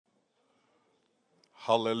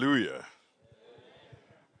Hallelujah.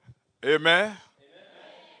 Amen.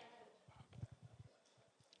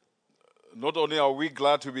 Not only are we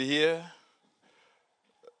glad to be here,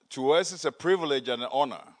 to us it's a privilege and an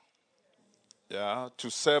honor, to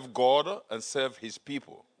serve God and serve His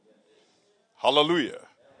people. Hallelujah.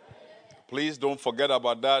 Please don't forget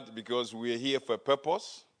about that because we're here for a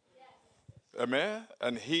purpose. Amen.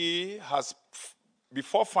 And He has,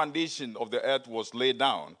 before foundation of the earth was laid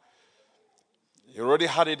down, He already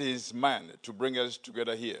had it in His mind to bring us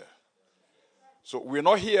together here. So we're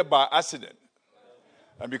not here by accident.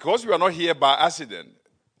 And because we are not here by accident,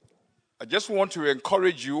 I just want to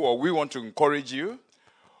encourage you, or we want to encourage you,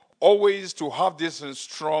 always to have this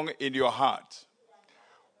strong in your heart.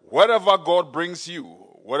 Whatever God brings you,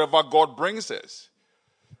 whatever God brings us,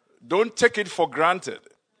 don't take it for granted.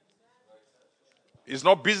 It's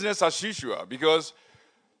not business as usual because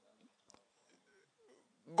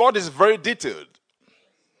God is very detailed.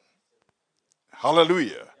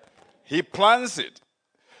 Hallelujah. He plans it.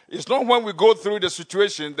 It's not when we go through the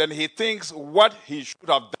situation, then He thinks what He should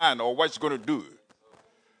have done or what He's going to do.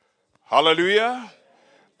 Hallelujah.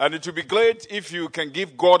 And it will be great if you can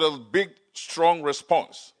give God a big, strong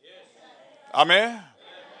response. Amen.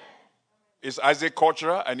 It's Isaac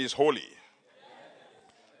culture and it's holy.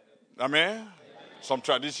 Amen. Some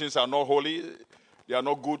traditions are not holy. They are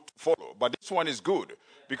not good to follow. But this one is good.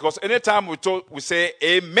 Because anytime we say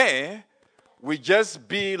amen, we just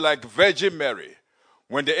be like Virgin Mary.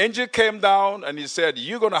 When the angel came down and he said,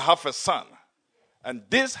 you're going to have a son. And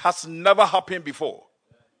this has never happened before.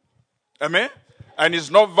 Amen? And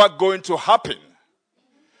it's never going to happen.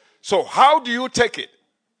 So how do you take it?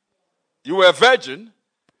 You were a virgin.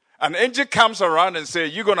 An angel comes around and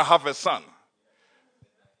says, you're going to have a son.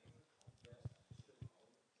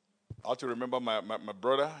 I have to remember my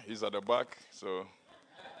brother. He's at the back. So,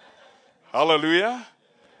 hallelujah.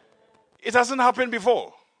 It hasn't happened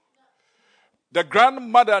before. The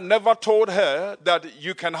grandmother never told her that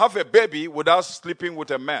you can have a baby without sleeping with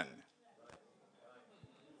a man.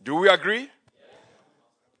 Do we agree?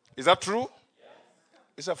 Is that true?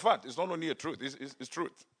 It's a fact. It's not only a truth. It's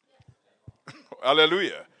truth.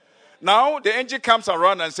 Hallelujah. Now, the angel comes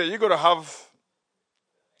around and says, you're going to have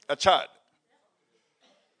a child.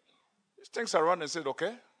 He thinks around and said,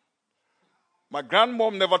 okay. My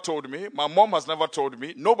grandmom never told me. My mom has never told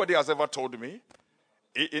me. Nobody has ever told me.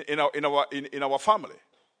 In our family.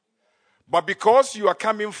 But because you are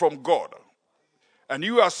coming from God and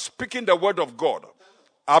you are speaking the word of God,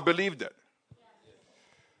 I believe that.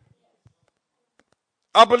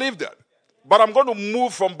 I believe that. But I'm going to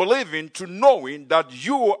move from believing to knowing that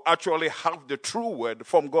you actually have the true word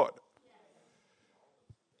from God.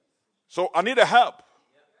 So I need a help.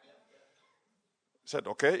 I said,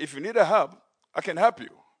 okay, if you need a help, I can help you.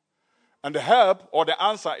 And the help or the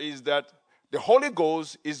answer is that the Holy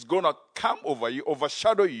Ghost is going to come over you,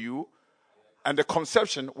 overshadow you, and the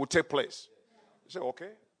conception will take place. You say, okay,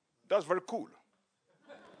 that's very cool.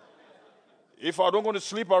 If I don't going to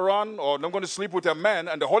sleep around or I'm going to sleep with a man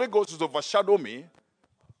and the Holy Ghost is overshadow me,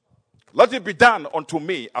 let it be done unto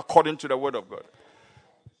me according to the word of God.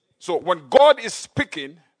 So when God is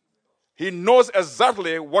speaking, He knows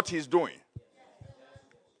exactly what He's doing.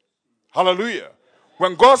 Hallelujah.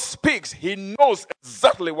 When God speaks, He knows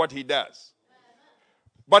exactly what He does.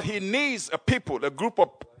 But He needs a group of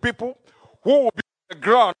people who will be on the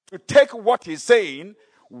ground to take what He's saying,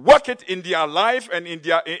 work it in their life and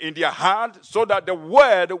in their heart so that the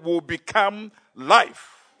word will become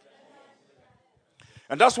life.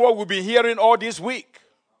 And that's what we'll be hearing all this week.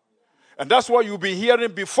 And that's what you'll be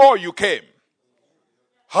hearing before you came.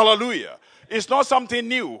 Hallelujah. It's not something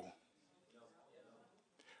new.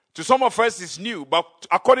 To some of us, it's new, but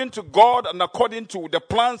according to God and according to the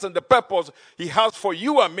plans and the purpose He has for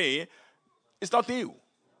you and me, it's not new.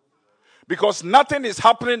 Because nothing is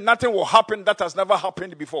happening, nothing will happen that has never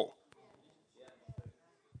happened before.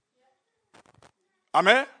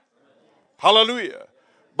 Amen? Hallelujah.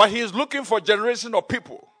 But He is looking for a generation of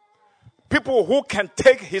people who can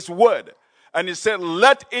take His word and He said,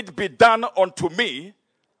 let it be done unto me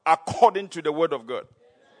according to the word of God.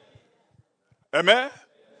 Amen?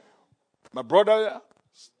 My brother,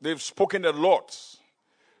 they've spoken a lot.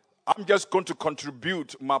 I'm just going to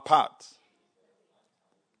contribute my part.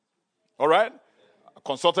 All right? I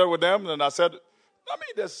consulted with them and I said,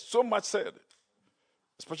 there's so much said.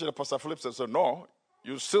 Especially Pastor Philip said, no,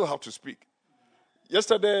 you still have to speak.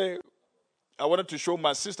 Yesterday, I wanted to show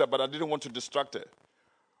my sister, but I didn't want to distract her.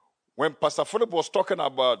 When Pastor Philip was talking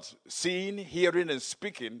about seeing, hearing, and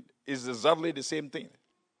speaking, is exactly the same thing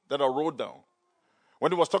that I wrote down.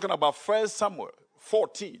 When he was talking about 1 Samuel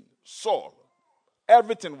 14, Saul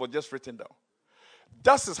Everything was just written down.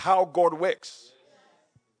 That is how God works.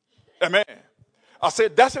 Amen. I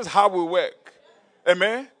said, that is how we work.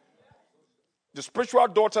 Amen. The spiritual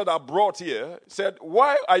daughter that I brought here said,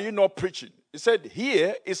 why are you not preaching? He said,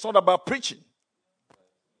 here it's not about preaching.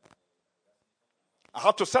 I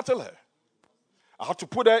had to settle her. I have to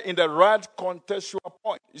put her in the right contextual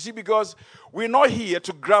point. You see, because we're not here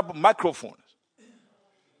to grab microphones.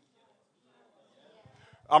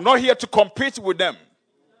 I'm not here to compete with them.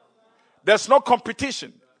 There's no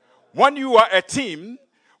competition. When you are a team,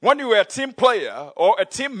 when you are a team player or a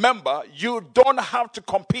team member, you don't have to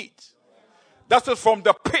compete. That is from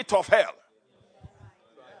the pit of hell.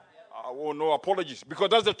 Oh, no apologies, because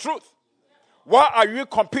that's the truth. Why are you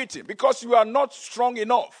competing? Because you are not strong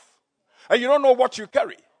enough. And you don't know what you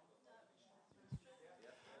carry.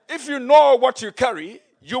 If you know what you carry,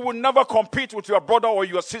 you will never compete with your brother or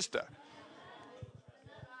your sister.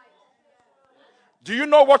 Do you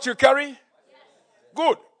know what you carry?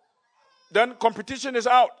 Good. Then competition is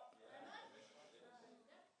out.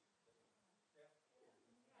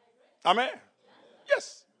 Amen?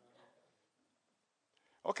 Yes.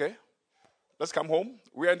 Okay. Let's come home.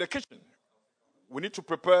 We are in the kitchen. We need to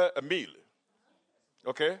prepare a meal.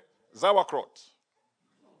 Okay? Sauerkraut.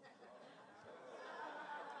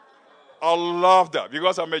 I love that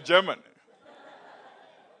because I'm a German.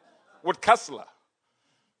 With Kassler.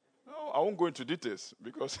 No, I won't go into details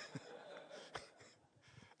because...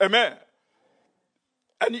 Amen.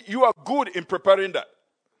 And you are good in preparing that.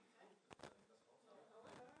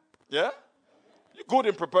 Yeah? You're good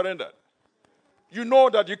in preparing that. You know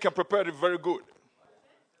that you can prepare it very good.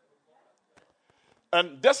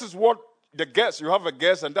 And this is what the guests, you have a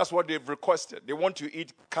guest, and that's what they've requested. They want to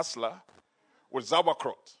eat Kassler with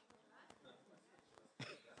sauerkraut.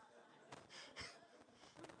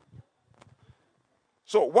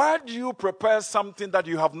 So why do you prepare something that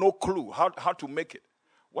you have no clue how to make it?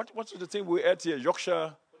 What's the thing we ate here?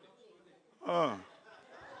 Yorkshire?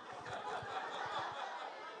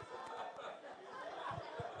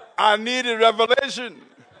 I need a revelation.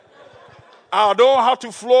 I don't have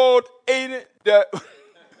to float in the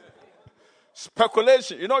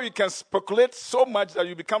speculation. You know, you can speculate so much that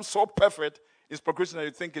you become so perfect in speculation that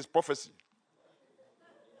you think it's prophecy.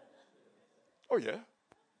 Oh, yeah.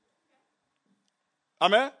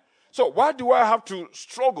 Amen? So why do I have to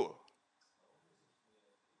struggle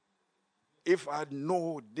if I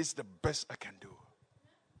know this is the best I can do?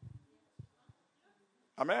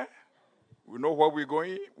 Amen? We know where we're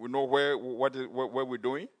going. We know where we're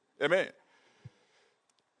doing. Amen?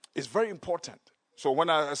 It's very important. So when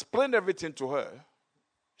I explained everything to her,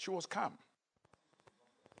 she was calm.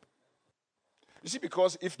 You see,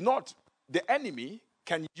 because if not, the enemy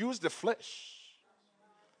can use the flesh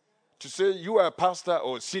to say you are a pastor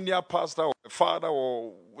or a senior pastor or a father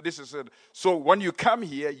or this is it. So when you come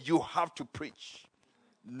here, you have to preach.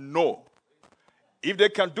 No. If they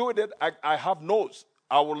can do it, I have notes.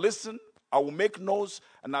 I will listen, I will make notes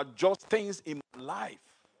and adjust things in my life.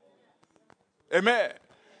 Amen.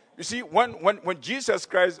 You see, when Jesus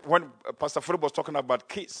Christ, when Pastor Philip was talking about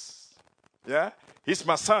kiss, yeah, he's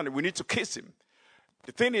my son, we need to kiss him.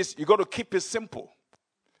 The thing is, you got to keep it simple.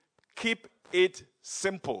 Keep it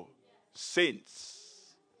simple.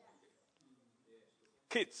 Saints.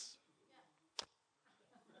 Kids.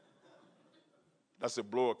 That's a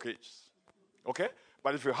blow of kids. Okay?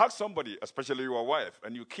 But if you hug somebody, especially your wife,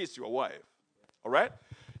 and you kiss your wife, all right?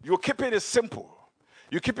 You're keeping it simple.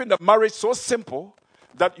 You're keeping the marriage so simple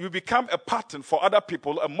that you become a pattern for other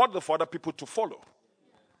people, a model for other people to follow.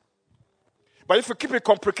 But if you keep it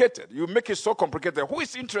complicated, you make it so complicated, who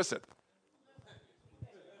is interested?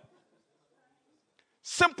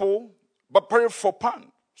 Simple, but very fopant,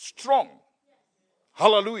 strong.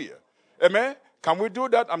 Hallelujah. Amen? Can we do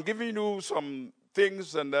that? I'm giving you some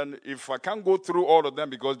things, and then if I can't go through all of them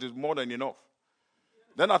because there's more than enough,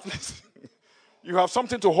 then at least you have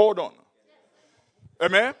something to hold on.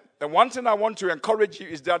 Amen? And one thing I want to encourage you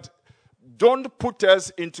is that don't put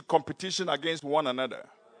us into competition against one another.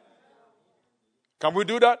 Can we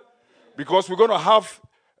do that? Because we're going to have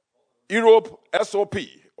Europe SOP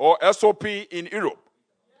or SOP in Europe.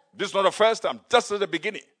 This is not the first time. Just at the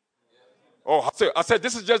beginning. Oh, I said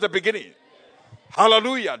this is just the beginning.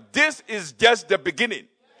 Hallelujah. This is just the beginning.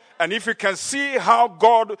 And if you can see how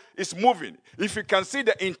God is moving, if you can see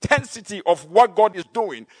the intensity of what God is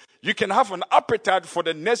doing, you can have an appetite for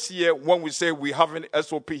the next year when we say we have an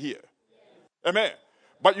SOP here. Amen.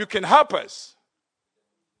 But you can help us.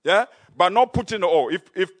 Yeah? By not putting,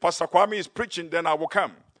 if Pastor Kwame is preaching, then I will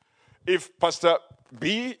come. If Pastor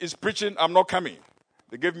B is preaching, I'm not coming.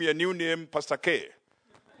 They gave me a new name, Pastor K.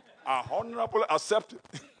 I honorably accept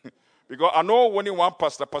it. Because I know only one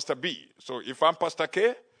pastor, Pastor B. So if I'm Pastor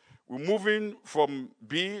K, we're moving from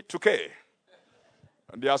B to K.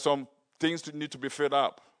 And there are some things that need to be filled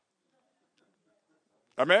up.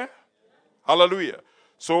 Amen? Hallelujah.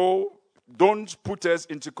 So don't put us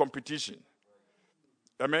into competition.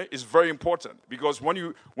 Amen? It's very important. Because when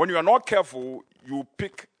you are not careful, you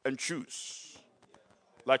pick and choose.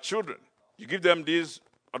 Like children. You give them this,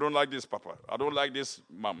 I don't like this, Papa. I don't like this,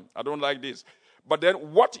 Mom. I don't like this. But then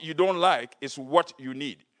what you don't like is what you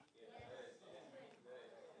need.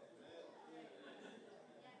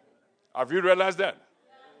 Have you realized that?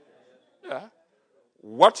 Yeah.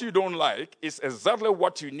 What you don't like is exactly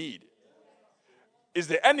what you need. It's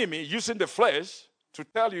the enemy using the flesh to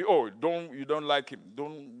tell you, oh, you don't like him.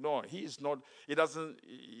 No, he is not, he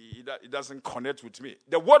doesn't connect with me.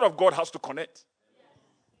 The word of God has to connect.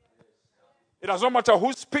 It doesn't matter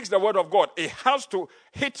who speaks the word of God. It has to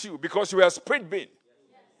hit you because you are a spirit being.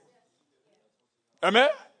 Amen?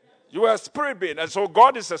 You are a spirit being. And so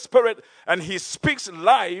God is a spirit and he speaks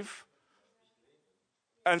life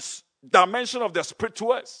and dimension of the spirit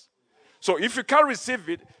to us. So if you can't receive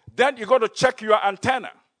it, then you got to check your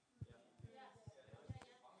antenna.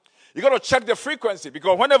 You got to check the frequency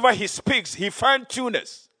because whenever he speaks, he fine-tunes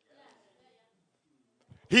us.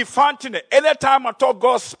 He fine-tunes it. Anytime I talk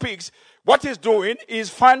God speaks, what he's doing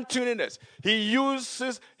is fine-tuning us. He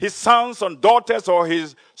uses his sons and daughters or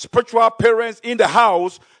his spiritual parents in the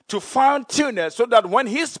house to fine-tune us so that when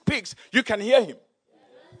he speaks, you can hear him.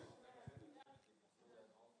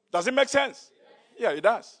 Does it make sense? Yeah, it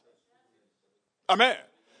does. Amen.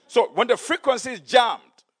 So when the frequency is jammed,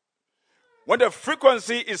 when the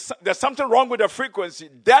frequency is, there's something wrong with the frequency,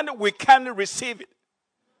 then we can receive it.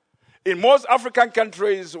 In most African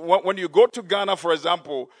countries, when you go to Ghana, for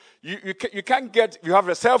example, you can't get, you have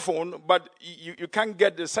a cell phone, but you can't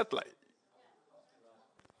get the satellite.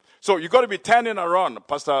 So you got to be turning around.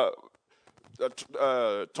 Pastor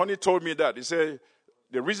Tony told me that. He said,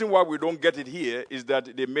 the reason why we don't get it here is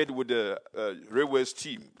that they made with the railway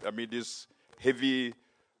steam. I mean, this heavy,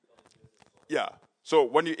 yeah. So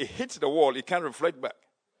when it hits the wall, it can't reflect back.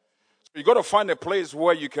 So you got to find a place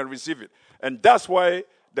where you can receive it. And that's why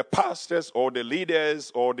the pastors or the leaders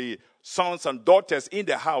or the sons and daughters in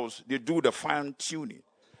the house, they do the fine-tuning.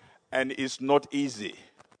 And it's not easy.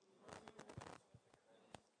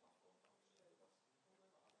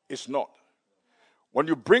 It's not. When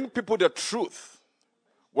you bring people the truth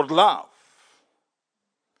with love,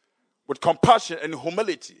 with compassion and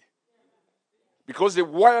humility, because they've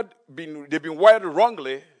been wired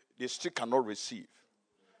wrongly, they still cannot receive.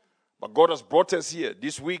 But God has brought us here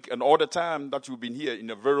this week and all the time that you've been here in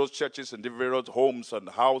the various churches and the various homes and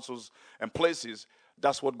houses and places.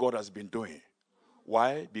 That's what God has been doing.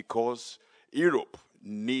 Why? Because Europe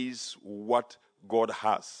needs what God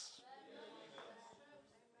has.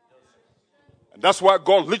 And that's why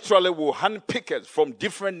God literally will handpick us from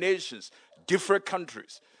different nations, different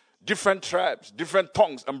countries, different tribes, different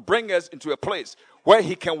tongues, and bring us into a place where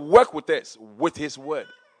he can work with us with his word.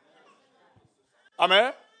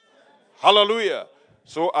 Amen? Hallelujah.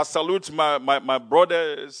 So I salute my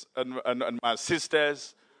brothers and my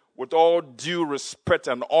sisters with all due respect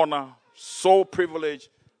and honor. So privileged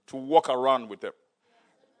to walk around with them.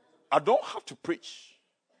 I don't have to preach.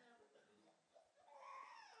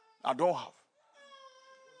 I don't have.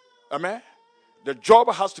 Amen? The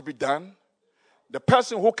job has to be done. The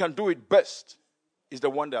person who can do it best is the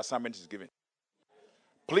one the assignment is given.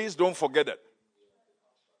 Please don't forget that.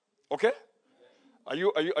 Okay? Are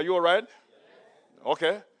you all right?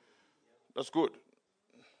 Okay. That's good.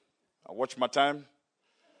 I watch my time.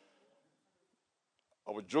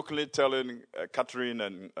 I was jokingly telling Catherine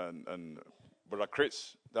and Brother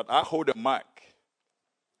Chris that I hold a mic.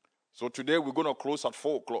 So today we're going to close at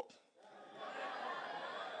 4 o'clock.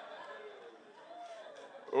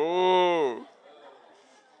 Oh.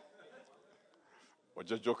 But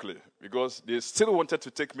just jokingly. Because they still wanted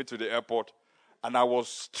to take me to the airport. And I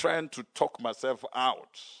was trying to talk myself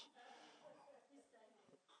out.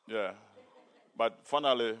 Yeah. But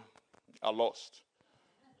finally, I lost.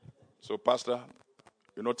 So, Pastor,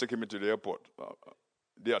 you're not taking me to the airport.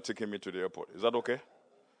 They are taking me to the airport. Is that okay?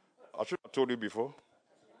 I should have told you before.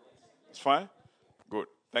 It's fine? Good.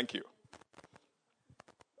 Thank you.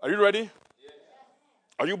 Are you ready? Yes.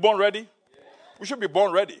 Are you born ready? Yes. We should be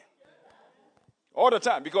born ready. All the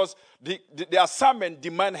time. Because the assignment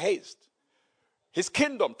demands haste. His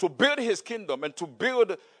kingdom, to build his kingdom and to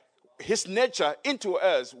build his nature into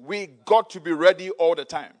us, we got to be ready all the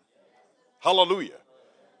time. Hallelujah.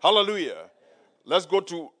 Hallelujah. Let's go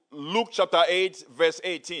to Luke chapter 8, verse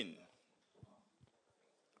 18.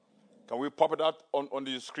 Can we pop it out on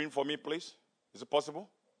the screen for me, please? Is it possible?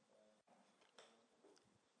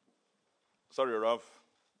 Sorry, Ralph.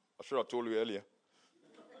 I should have told you earlier.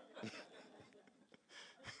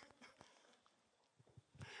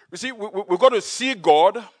 You see, we've got to see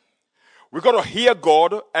God. We've got to hear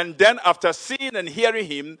God. And then after seeing and hearing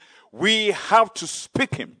him, we have to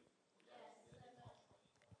speak him.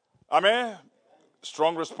 Amen?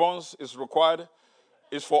 Strong response is required.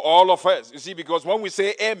 It's for all of us. You see, because when we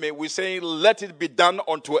say amen, we say, let it be done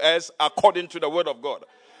unto us according to the word of God.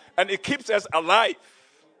 And it keeps us alive.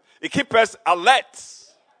 It keeps us alert.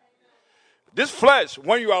 This flesh,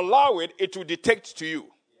 when you allow it, it will dictate to you.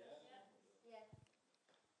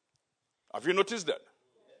 Have you noticed that?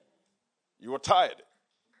 You are tired.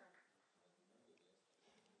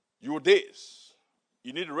 You are dazed.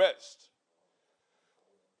 You need rest.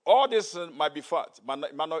 All this might be fact,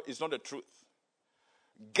 but it's not the truth.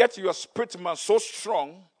 Get your spirit man so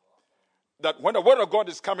strong that when the word of God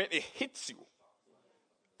is coming, it hits you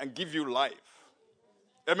and gives you life.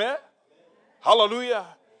 Amen? Hallelujah.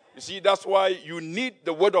 You see, that's why you need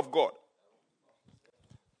the word of God.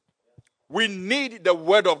 We need the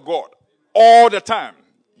word of God all the time.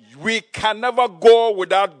 We can never go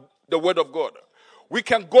without the word of God. We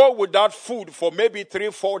can go without food for maybe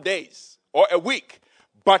 3-4 days or a week,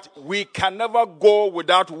 but we can never go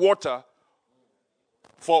without water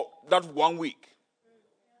for that 1 week.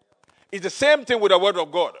 It's the same thing with the word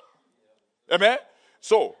of God. Amen?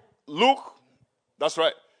 So, Luke, that's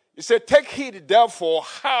right. He said, take heed therefore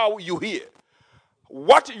how you hear.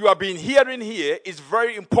 What you have been hearing here is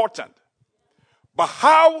very important. But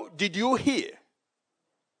how did you hear?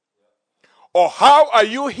 Or how are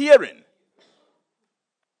you hearing?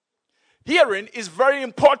 Hearing is very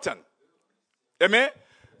important. Amen?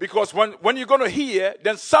 Because when you're going to hear,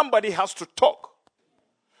 then somebody has to talk.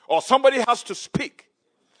 Or somebody has to speak.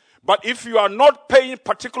 But if you are not paying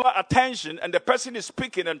particular attention and the person is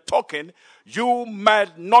speaking and talking, you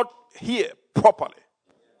might not hear properly.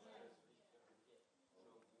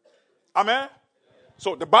 Amen?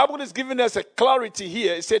 So the Bible is giving us a clarity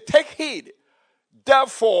here. It says, take heed,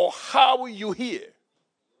 therefore, how you hear.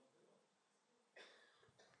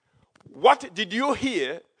 What did you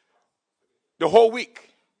hear the whole week?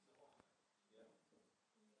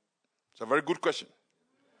 It's a very good question.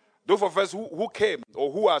 Those of us who came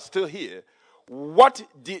or who are still here, what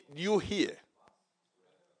did you hear?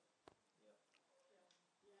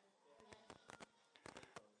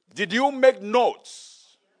 Did you make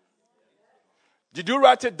notes? Did you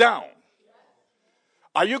write it down?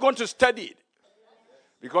 Are you going to study it?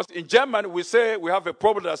 Because in German, we say we have a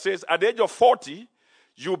proverb that says, at the age of 40,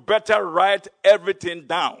 you better write everything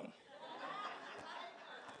down.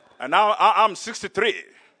 And now I'm 63.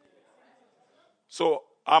 So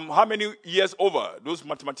I'm how many years over those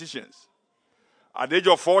mathematicians? At the age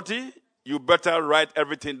of 40, you better write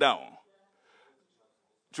everything down.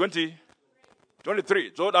 23.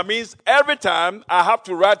 So that means every time I have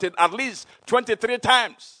to write it at least 23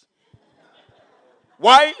 times.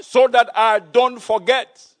 Why? So that I don't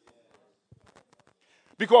forget.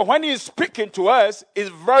 Because when he's speaking to us,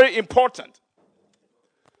 it's very important.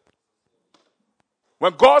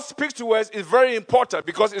 When God speaks to us, it's very important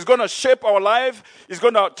because it's going to shape our life. It's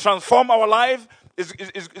going to transform our life. It's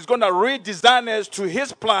going to redesign us to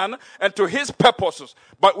his plan and to his purposes.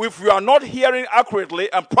 But if we are not hearing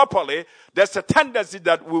accurately and properly, there's a tendency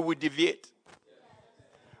that we will deviate.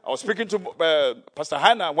 I was speaking to Pastor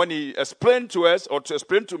Hannah when he explained to us, or to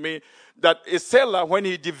explain to me, that a sailor, when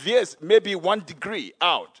he deviates maybe 1 degree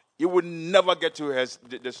out, he will never get to his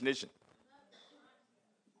destination.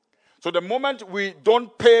 So the moment we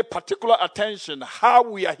don't pay particular attention how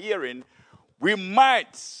we are hearing, we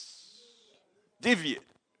might deviate.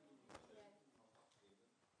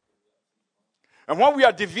 And when we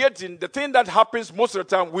are deviating, the thing that happens most of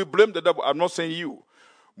the time, we blame the devil. I'm not saying you.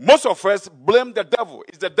 Most of us blame the devil.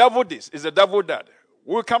 Is the devil this? Is the devil that?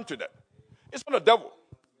 We'll come to that. It's not the devil.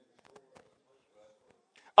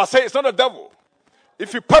 I say it's not the devil.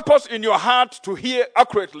 If you purpose in your heart to hear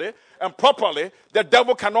accurately and properly, the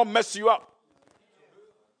devil cannot mess you up.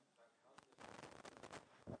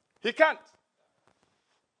 He can't.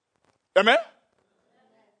 Amen?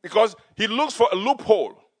 Because he looks for a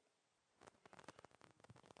loophole.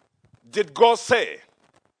 Did God say?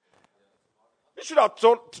 You should have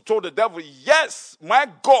told the devil, yes, my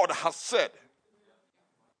God has said.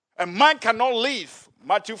 And man cannot live,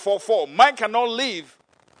 Matthew 4:4, man cannot live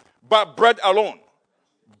by bread alone,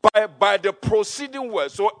 by the proceeding word.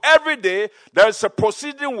 So every day there is a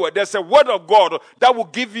proceeding word. There's a word of God that will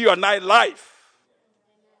give you a night life.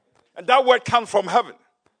 And that word comes from heaven.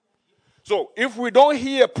 So if we don't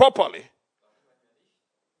hear properly,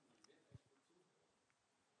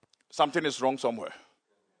 something is wrong somewhere.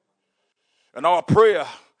 And our prayer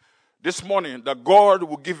this morning that God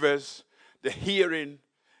will give us the hearing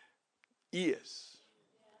ears,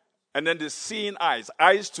 and then the seeing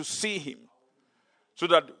eyes to see him, so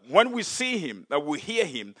that when we see him, that we hear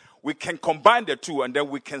him, we can combine the two, and then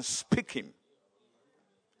we can speak him.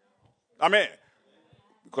 Amen.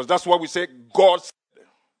 Because that's what we say, God said,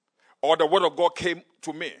 or the word of God came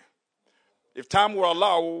to me. If time will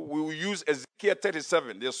allow, we will use Ezekiel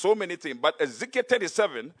 37. There's so many things, but Ezekiel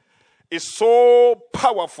 37 is so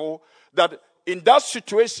powerful that in that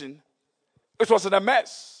situation, it was in a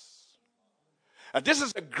mess. And this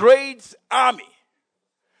is a great army,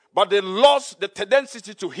 but they lost the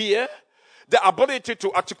tendency to hear, the ability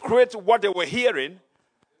to articulate what they were hearing,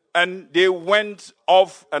 and they went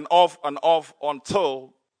off and off and off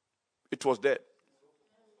until it was dead.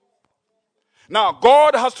 Now,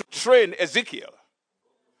 God has to train Ezekiel.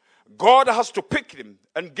 God has to pick him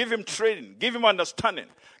and give him training, give him understanding,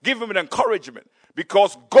 give him an encouragement,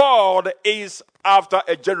 because God is after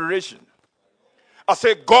a generation. I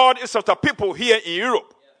say God is after people here in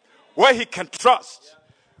Europe where he can trust.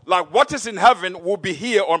 Like what is in heaven will be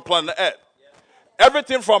here on planet Earth.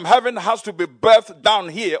 Everything from heaven has to be birthed down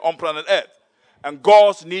here on planet Earth. And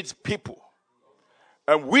God needs people.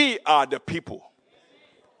 And we are the people.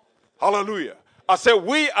 Hallelujah. I say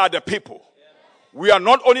we are the people. We are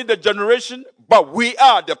not only the generation, but we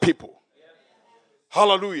are the people.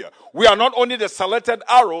 Hallelujah. We are not only the selected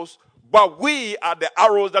arrows, but we are the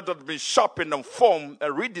arrows that have been sharpened and formed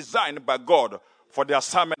and redesigned by God for the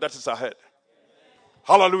assignment that is ahead.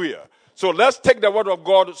 Hallelujah. So let's take the word of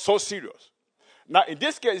God so serious. Now, in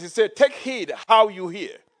this case, he said, take heed how you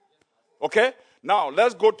hear. Okay? Now,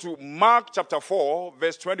 let's go to Mark chapter 4,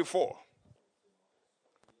 verse 24.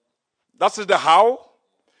 That is the how.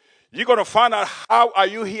 You're going to find out how are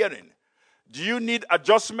you hearing. Do you need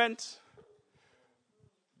adjustment?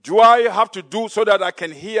 Do I have to do so that I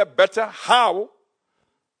can hear better? How?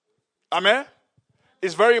 Amen?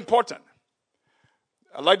 It's very important.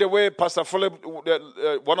 I like the way Pastor Philip,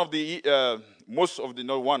 most of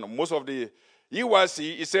the EYC,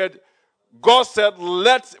 he said, God said,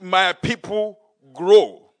 let my people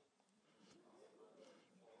grow.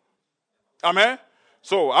 Amen?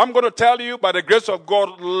 So I'm going to tell you, by the grace of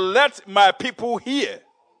God, let my people hear.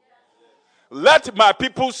 Let my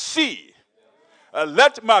people see.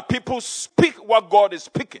 Let my people speak what God is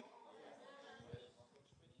speaking.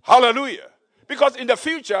 Hallelujah. Because in the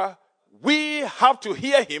future, we have to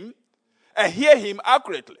hear him and hear him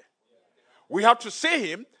accurately. We have to see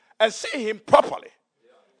him and see him properly,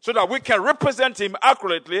 so that we can represent him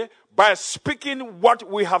accurately by speaking what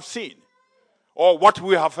we have seen or what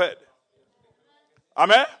we have heard.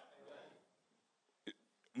 Amen?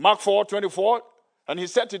 Mark 4:24, and he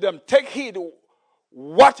said to them, take heed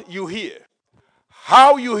what you hear.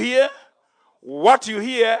 How you hear, what you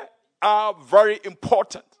hear are very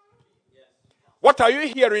important. What are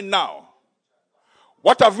you hearing now?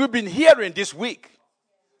 What have you been hearing this week?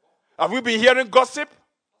 Have you been hearing gossip?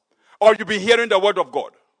 Or have you been hearing the word of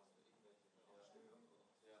God?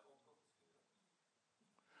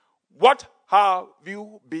 What have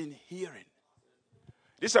you been hearing?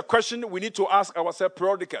 This is a question we need to ask ourselves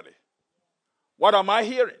periodically. What am I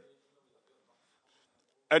hearing?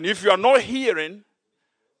 And if you are not hearing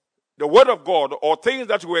the word of God, or things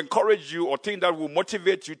that will encourage you, or things that will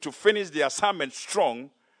motivate you to finish the assignment strong,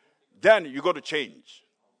 then you got to change.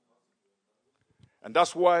 And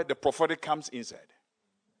that's why the prophetic comes inside.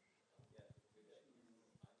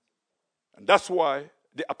 And that's why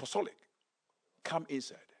the apostolic come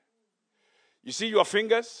inside. You see your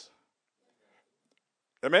fingers?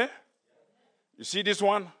 Amen? You see this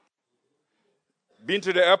one? Been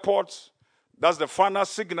to the airport? That's the final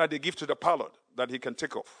signal they give to the pilot that he can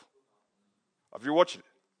take off. Have you watched it?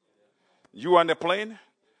 You are on the plane.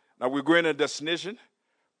 Now we're going to a destination,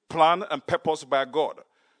 planned and purposed by God.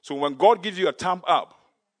 So when God gives you a thumb up,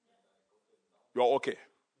 you're okay.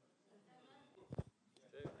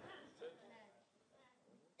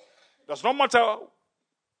 Does not matter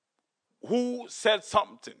who said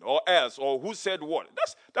something or else, or who said what.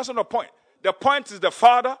 That's not the point. The point is the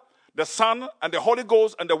Father, the Son, and the Holy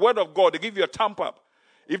Ghost and the Word of God. They give you a thumb up.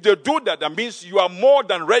 If they do that, that means you are more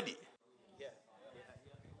than ready.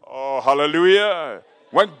 Oh, hallelujah.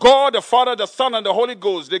 When God, the Father, the Son, and the Holy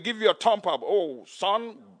Ghost, they give you a thumb up. Oh,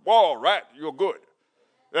 son, all right, you're good.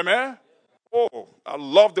 Amen? Oh, I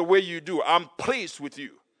love the way you do. I'm pleased with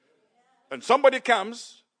you. And somebody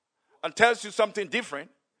comes and tells you something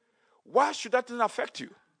different, why should that not affect you?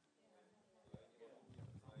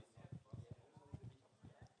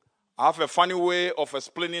 I have a funny way of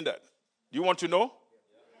explaining that. Do you want to know?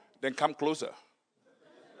 Then come closer.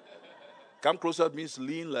 Come closer means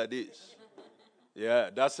lean like this. Yeah,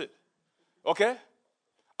 that's it. Okay?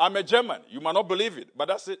 I'm a German. You might not believe it, but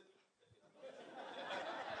that's it.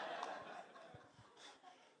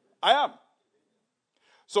 I am.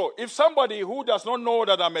 So if somebody who does not know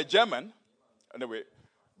that I'm a German, anyway,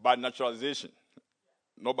 by naturalization,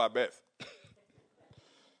 not by birth.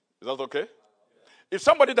 Is that okay? If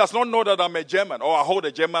somebody does not know that I'm a German or I hold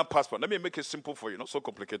a German passport, let me make it simple for you, not so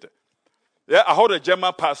complicated. Yeah, I hold a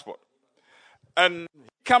German passport. And he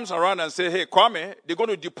comes around and says, hey, Kwame, they're going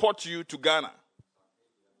to deport you to Ghana.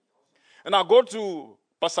 And I go to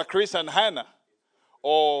Pastor Chris and Hannah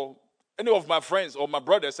or any of my friends or my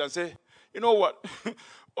brothers and say, you know what?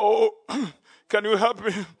 Oh, can you help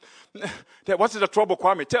me? What is the trouble,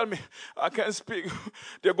 Kwame? Tell me. I can't speak.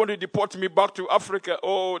 They're going to deport me back to Africa.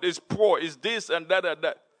 Oh, it's poor. It's this and that and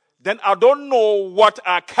that. Then I don't know what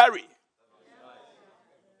I carry.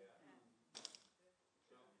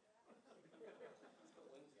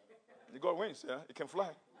 You got wings, yeah? You can fly.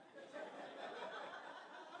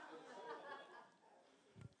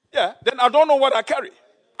 Yeah, then I don't know what I carry.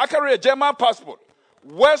 I carry a German passport.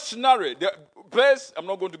 Worst scenario, the place, I'm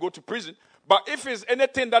not going to go to prison, but if it's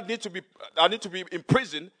anything that I need to be in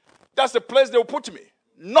prison, that's the place they will put me,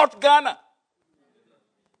 not Ghana.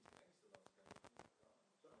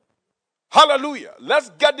 Hallelujah. Let's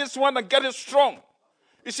get this one and get it strong.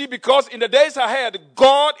 You see, because in the days ahead,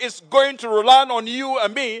 God is going to rely on you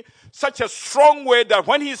and me such a strong way that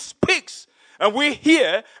when he speaks and we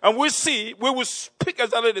hear and we see, we will speak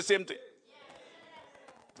exactly the same thing.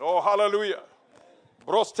 Oh, hallelujah.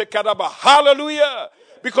 Hallelujah.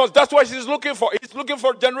 Because that's what he's looking for. He's looking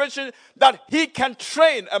for a generation that he can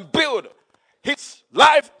train and build his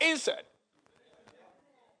life inside.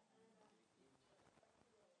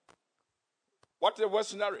 What's the worst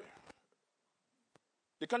scenario?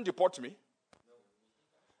 They can't deport me.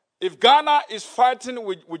 If Ghana is fighting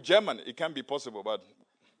with Germany, it can be possible, but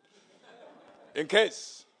in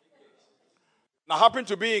case. I happen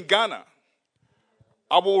to be in Ghana,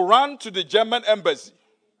 I will run to the German embassy.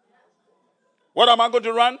 What am I going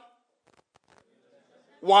to run?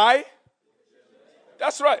 Why?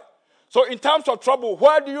 That's right. So in times of trouble,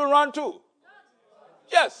 where do you run to?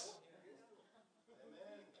 Yes.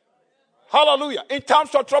 Hallelujah. In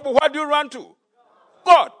times of trouble, where do you run to?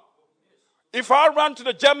 God. If I run to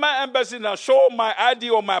the German embassy and I show my ID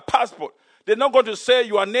or my passport, they're not going to say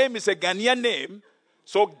your name is a Ghanaian name,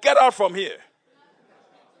 so get out from here.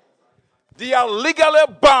 They are legally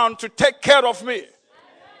bound to take care of me.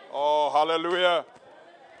 Oh, hallelujah.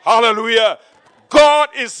 Hallelujah. God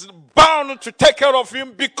is bound to take care of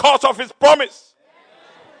him because of his promise.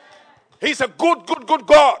 He's a good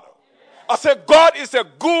God. I said God is a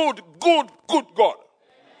good God.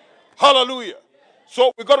 Hallelujah.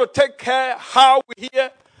 So we got to take care how we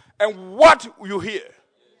hear and what you hear.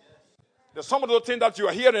 There's some of the things that you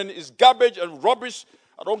are hearing is garbage and rubbish.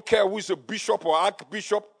 I don't care who is a bishop or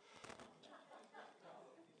archbishop.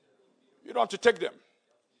 You don't have to take them.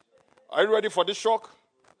 Are you ready for this shock?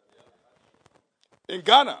 In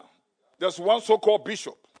Ghana, there's one so-called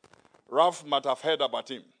bishop. Ralph might have heard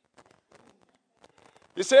about him.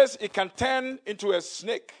 He says he can turn into a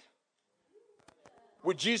snake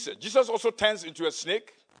with Jesus. Jesus also turns into a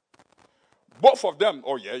snake. Both of them,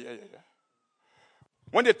 oh yeah.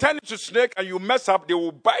 When they turn into a snake and you mess up, they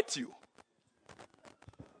will bite you.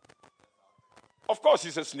 Of course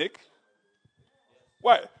he's a snake.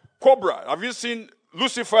 Why? Cobra. Have you seen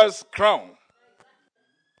Lucifer's crown?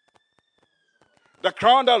 The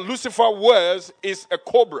crown that Lucifer wears is a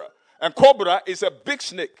cobra. And cobra is a big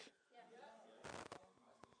snake.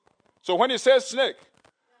 So when he says snake,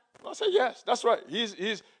 I say, yes, that's right.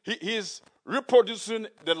 He's reproducing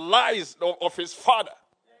the lies of his father.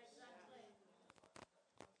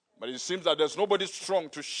 But it seems that there's nobody strong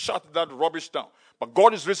to shut that rubbish down. But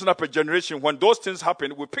God is raising up a generation. When those things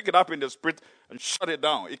happen, we pick it up in the spirit and shut it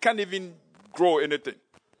down. It can't even grow anything.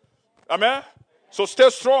 Amen? So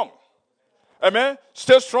stay strong. Amen?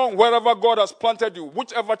 Stay strong wherever God has planted you.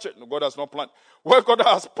 Whichever church, no, God has not planted. Where God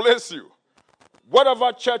has placed you.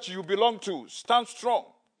 Whatever church you belong to, stand strong.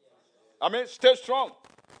 Amen? Stay strong.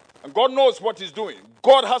 And God knows what he's doing.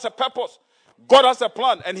 God has a purpose. God has a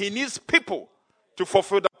plan. And he needs people to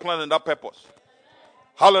fulfill that plan and that purpose.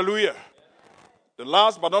 Hallelujah. The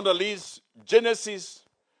last but not the least, Genesis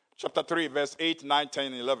chapter 3, verse 8, 9, 10,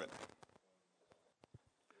 and 11.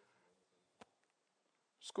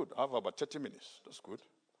 It's good. I have about 30 minutes. That's good.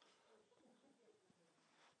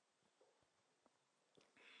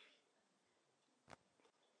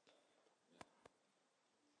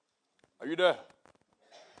 Are you there?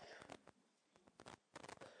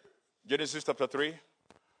 Genesis chapter 3,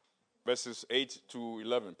 verses 8 to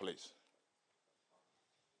 11, please.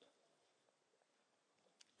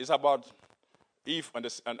 It's about Eve and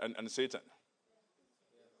Satan.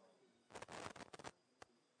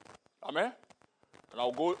 Amen? And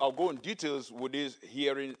I'll go in details with this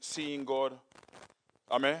hearing, seeing God.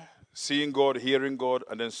 Amen? Seeing God, hearing God,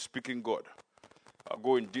 and then speaking God. I'll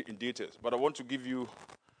go in details. But I want to give you,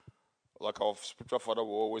 like our spiritual father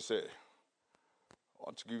will always say, I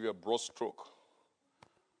want to give you a broad stroke.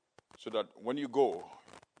 So that when you go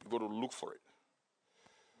to look for it.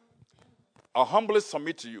 I'll humbly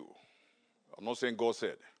submit to you. I'm not saying God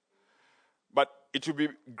said. But it will be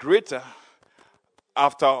greater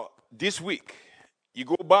after this week. You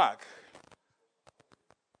go back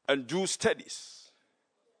and do studies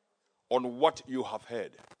on what you have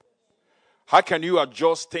heard. How can you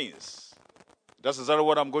adjust things? That's exactly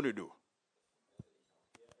what I'm going to do.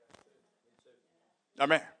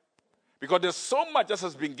 Amen. Because there's so much that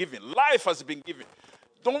has been given. Life has been given.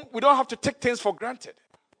 We don't have to take things for granted.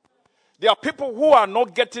 There are people who are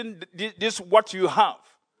not getting this what you have.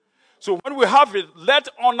 So when we have it, let's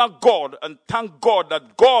honor God and thank God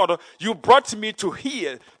that God, you brought me to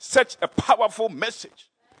hear such a powerful message.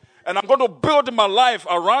 And I'm going to build my life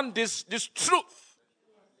around this truth.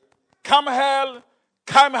 Come hell,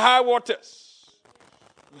 come high waters.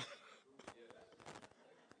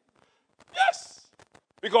 Yes.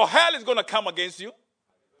 Because hell is going to come against you.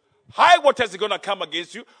 High waters is going to come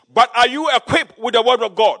against you. But are you equipped with the word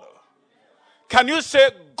of God? Can you say,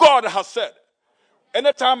 God has said?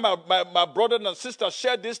 Anytime my brother and sister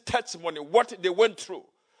share this testimony, what they went through,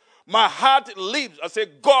 my heart leaves. I say,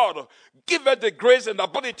 God, give us the grace and the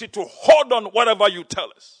ability to hold on whatever you tell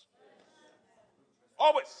us.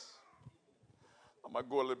 Always. I might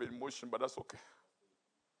go a little bit emotional, but that's okay.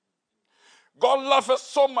 God loves us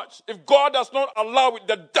so much. If God does not allow it,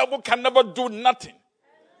 the devil can never do nothing.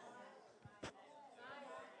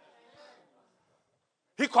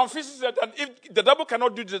 He confuses that, and if the devil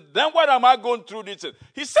cannot do this, then why am I going through this?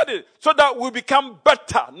 He said it so that we become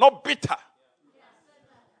better, not bitter.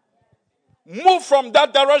 Move from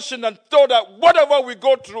that direction and know that whatever we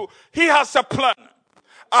go through, He has a plan.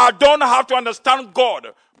 I don't have to understand God,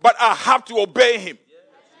 but I have to obey Him.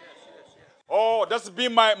 Oh, that's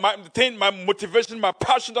been my thing, my motivation, my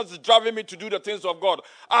passion that's driving me to do the things of God.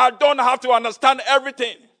 I don't have to understand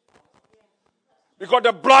everything. Because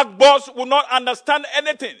the black boss will not understand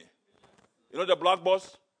anything. You know the black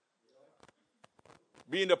boss?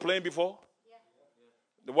 Be in the plane before?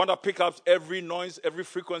 The one that picks up every noise, every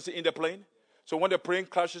frequency in the plane. So when the plane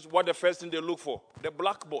crashes, what the first thing they look for? The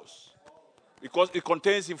black box. Because it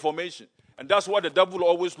contains information. And that's why the devil will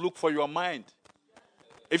always look for your mind.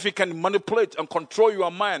 If he can manipulate and control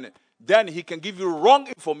your mind, then he can give you wrong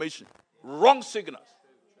information, wrong signals.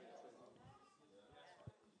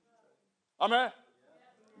 Amen.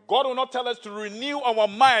 God will not tell us to renew our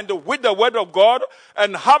mind with the word of God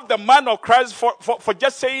and have the mind of Christ for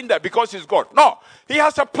just saying that because He's God. No, He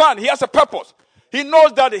has a plan. He has a purpose. He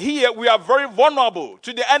knows that here we are very vulnerable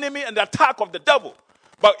to the enemy and the attack of the devil.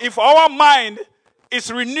 But if our mind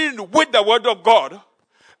is renewed with the word of God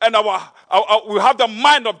and we have the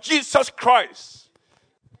mind of Jesus Christ,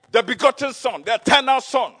 the begotten Son, the eternal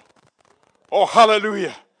Son. Oh,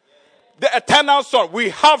 hallelujah. The eternal Son. We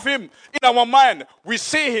have Him in our mind. We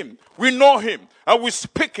see Him. We know Him. And we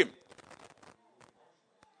speak Him.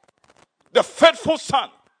 The faithful Son.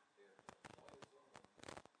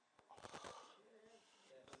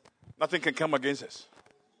 Nothing can come against us.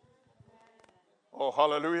 Oh,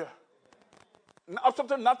 hallelujah.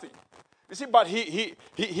 Absolutely nothing. You see, but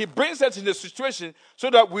he brings us in a situation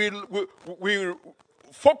so that we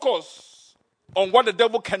focus on what the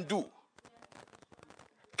devil can do.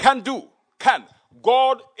 Can.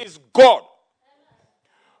 God is God.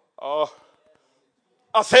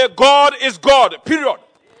 I say God is God, period.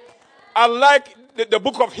 I like the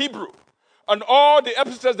book of Hebrew and all the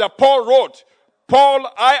epistles that Paul wrote. Paul,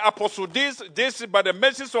 I, apostle, this by the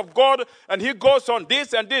message of God, and he goes on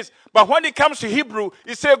this and this. But when it comes to Hebrew,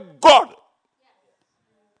 he said God.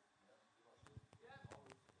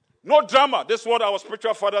 No drama. This is what our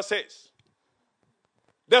spiritual father says.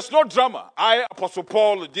 There's no drama. I, Apostle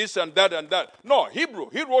Paul, this and that and that. No, Hebrew.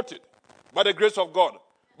 He wrote it by the grace of God,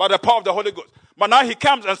 by the power of the Holy Ghost. But now he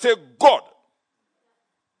comes and says, God.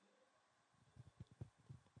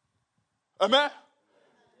 Amen?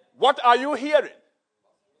 What are you hearing?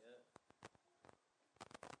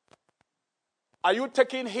 Are you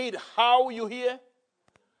taking heed how you hear?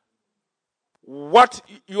 What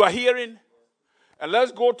you are hearing? And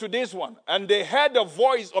let's go to this one. And they heard the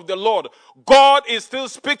voice of the Lord. God is still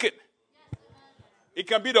speaking. It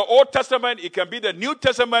can be the Old Testament. It can be the New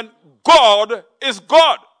Testament. God is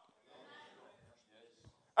God.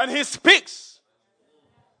 And he speaks.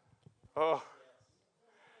 Oh.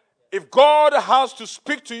 If God has to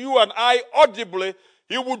speak to you and I audibly,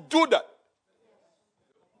 he will do that.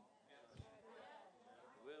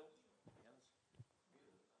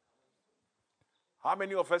 How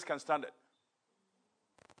many of us can stand it?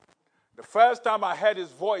 The first time I heard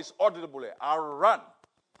his voice audibly, I ran.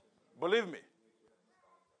 Believe me.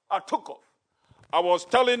 I took off. I was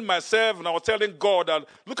telling myself and I was telling God that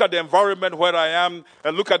look at the environment where I am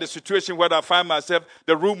and look at the situation where I find myself.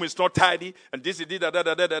 The room is not tidy and this is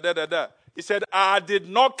da. He said, I did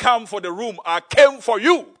not come for the room. I came for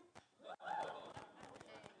you.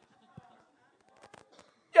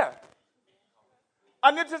 Yeah.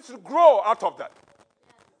 I needed to grow out of that.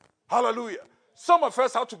 Hallelujah. Some of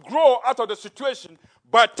us have to grow out of the situation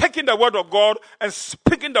by taking the word of God and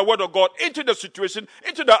speaking the word of God into the situation,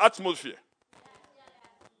 into the atmosphere.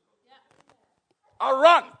 I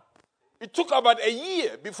ran. It took about a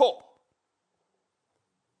year before.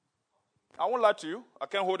 I won't lie to you. I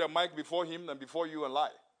can't hold a mic before him and before you and lie.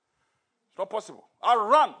 It's not possible. I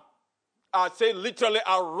ran. I say literally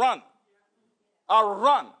I ran. I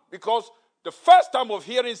ran because the first time of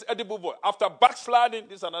hearing his edible voice, after backsliding,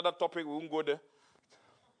 this is another topic, we won't go there.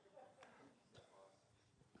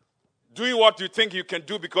 Doing what you think you can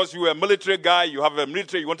do because you are a military guy, you have a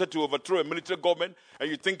military, you wanted to overthrow a military government, and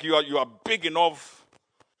you think you are big enough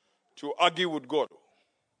to argue with God.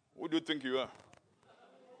 Who do you think you are?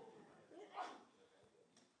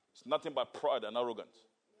 It's nothing but pride and arrogance.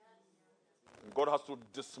 And God has to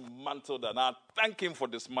dismantle that. And I thank him for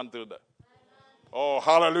dismantling that. Oh,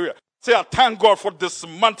 hallelujah. Say, I thank God for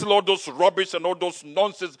dismantling all those rubbish and all those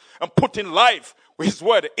nonsense and putting life with his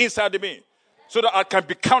word inside of me. So that I can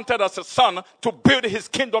be counted as a son to build his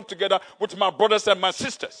kingdom together with my brothers and my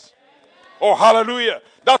sisters. Oh, hallelujah.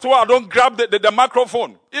 That's why I don't grab the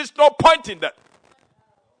microphone. It's no point in that.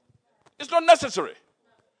 It's not necessary.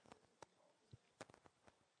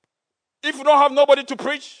 If you don't have nobody to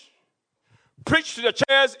preach, preach to the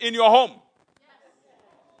chairs in your home.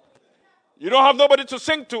 You don't have nobody to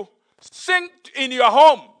sing to, sing in your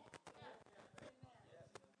home.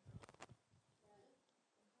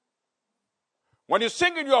 When you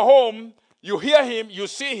sing in your home, you hear him, you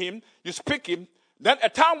see him, you speak him, then a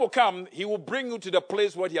time will come, he will bring you to the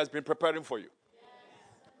place where he has been preparing for you.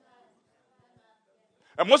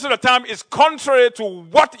 And most of the time, it's contrary to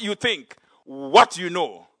what you think, what you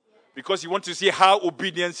know, because you want to see how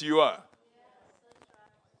obedient you are.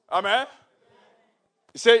 Amen?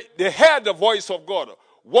 He said, they heard the voice of God,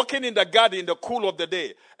 walking in the garden in the cool of the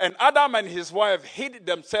day. And Adam and his wife hid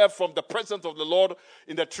themselves from the presence of the Lord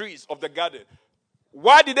in the trees of the garden.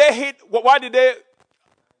 Why did they hide? Why did they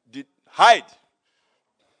hide?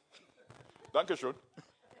 Danke schön.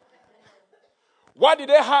 Why did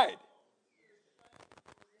they hide?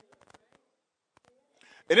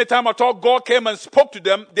 Anytime at all God came and spoke to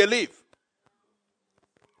them, they leave.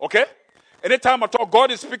 Okay? Anytime at all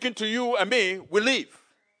God is speaking to you and me, we leave.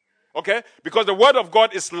 Okay? Because the word of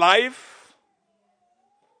God is life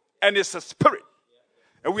and it's a spirit.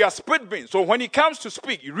 And we are spirit beings. So when he comes to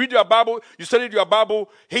speak, you read your Bible, you study your Bible,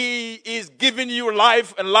 he is giving you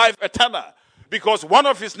life and life eternal. Because one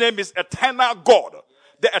of his name is Eternal God,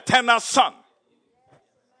 the Eternal Son.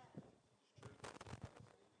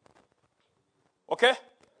 Okay?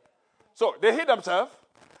 So they hid themselves,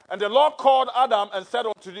 and the Lord called Adam and said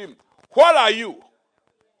unto him, where are you?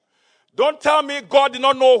 Don't tell me God did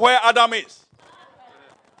not know where Adam is.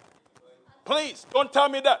 Please, don't tell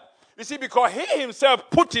me that. You see, because he himself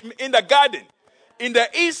put him in the garden, in the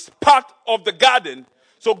east part of the garden.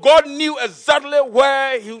 So God knew exactly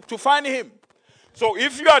where to find him. So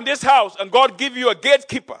if you are in this house and God give you a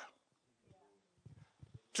gatekeeper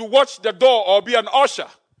to watch the door or be an usher,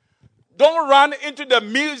 don't run into the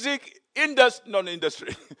music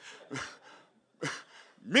industry.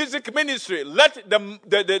 Music ministry. Let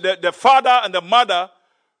the father and the mother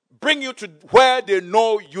bring you to where they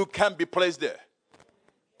know you can be placed there.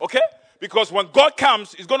 Okay? Because when God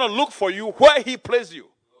comes, he's going to look for you where he placed you.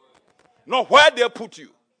 Not where they put you.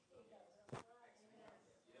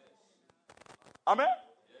 Amen?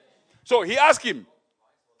 So he asked him,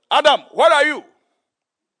 Adam, where are you?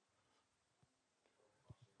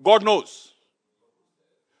 God knows.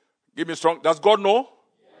 Give me strong. Does God know?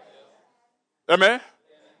 Yes. Amen?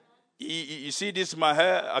 Yes. You see this, my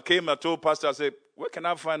hair? I came and told Pastor, I said, where can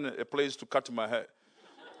I find a place to cut my hair?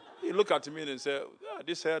 He looked at me and said,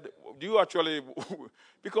 this head, do you actually,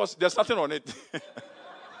 because there's nothing on it.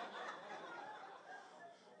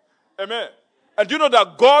 Amen. And do you know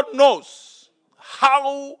that God knows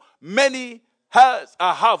how many hairs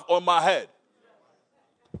I have on my head?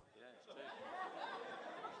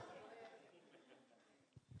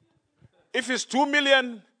 If it's 2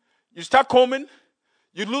 million, you start combing,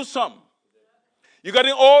 you lose some. You're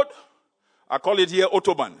getting old, I call it here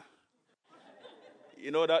Autobahn. You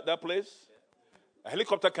know that place? A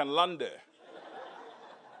helicopter can land there.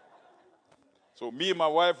 So me and my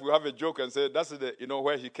wife, we have a joke and say, that's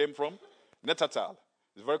where he came from? Nettertal.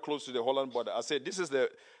 It's very close to the Holland border. I said, this is the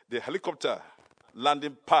helicopter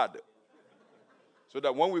landing pad. So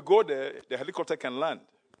that when we go there, the helicopter can land.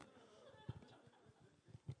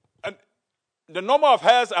 And the number of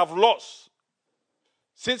hairs I've lost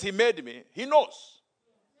since he made me, he knows.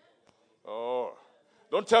 Oh,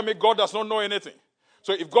 don't tell me God does not know anything.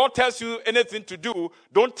 So if God tells you anything to do,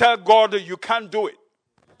 don't tell God you can't do it.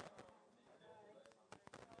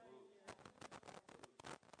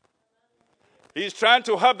 He's trying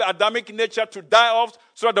to help the Adamic nature to die off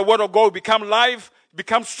so that the word of God will become life,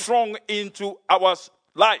 become strong into our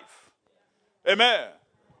life. Amen.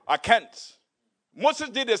 I can't. Moses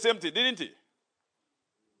did the same thing, didn't he?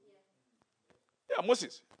 Yeah,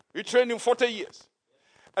 Moses. He trained him 40 years.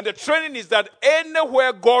 And the training is that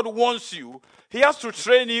anywhere God wants you, he has to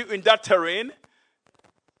train you in that terrain,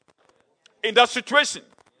 in that situation.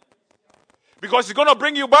 Because he's going to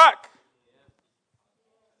bring you back.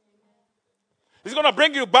 He's going to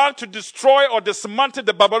bring you back to destroy or dismantle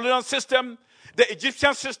the Babylonian system, the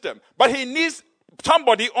Egyptian system. But he needs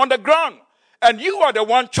somebody on the ground. And you are the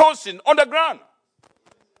one chosen on the ground.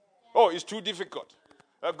 Oh, it's too difficult.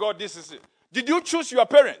 God, this is it. Did you choose your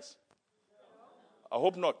parents? I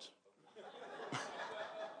hope not.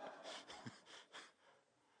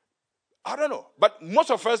 I don't know. But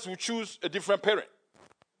most of us will choose a different parent.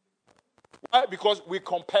 Why? Because we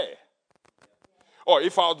compare. Or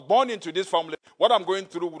if I was born into this family, what I'm going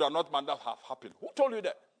through would not have happened. Who told you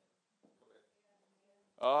that?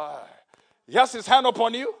 He has his hand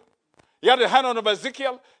upon you. He had a hand on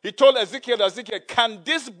Ezekiel. He told Ezekiel, can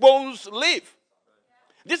these bones live?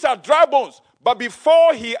 These are dry bones. But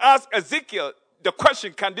before he asked Ezekiel the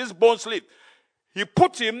question, can these bones live? He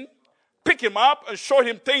picked him up and showed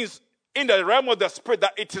him things in the realm of the spirit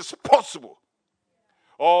that it is possible.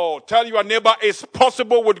 Oh, tell your neighbor it's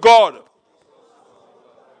possible with God.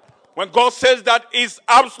 When God says that, it's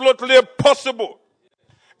absolutely possible.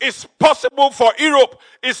 It's possible for Europe.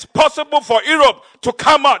 It's possible for Europe to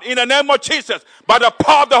come out in the name of Jesus by the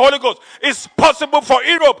power of the Holy Ghost. It's possible for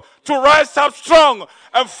Europe to rise up strong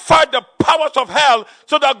and fight the powers of hell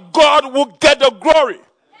so that God will get the glory.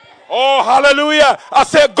 Oh, hallelujah. I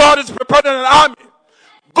say God is preparing an army.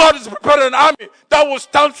 God is preparing an army that will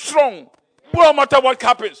stand strong. No matter what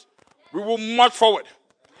happens, we will march forward.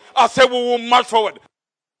 I say we will march forward.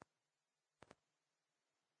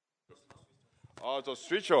 Oh, it's a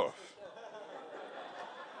switch off.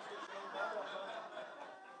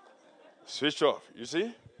 Switch off. You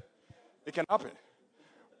see? It can happen.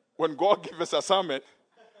 When God gives us assignment,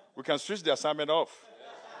 we can switch the assignment off.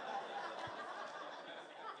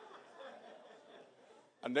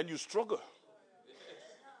 And then you struggle.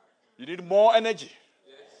 You need more energy,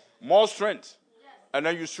 more strength. And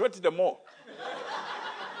then you sweat them more.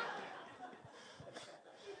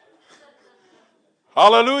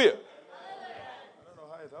 Hallelujah.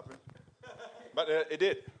 But it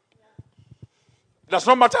did. It does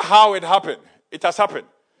not matter how it happened. It has happened.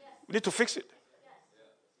 We need to fix it.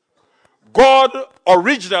 God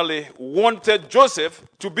originally wanted Joseph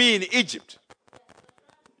to be in Egypt.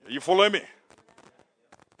 You follow me?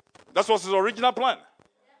 That was his original plan.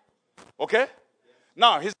 Okay?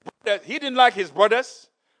 Now, his brothers, he didn't like his brothers.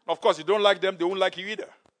 Of course, you don't like them, they won't like you either.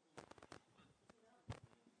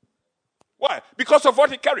 Why? Because of what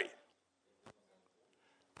he carried.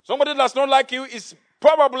 Somebody does not like you is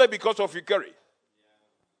probably because of you carry.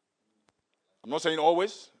 I'm not saying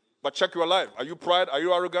always, but check your life. Are you proud? Are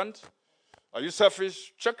you arrogant? Are you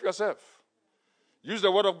selfish? Check yourself. Use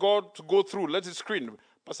the word of God to go through. Let it screen.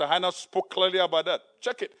 Pastor Hannah spoke clearly about that.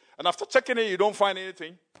 Check it. And after checking it, you don't find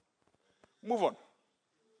anything. Move on.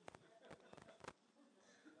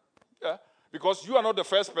 Yeah. Because you are not the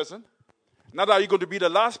first person. Neither are you going to be the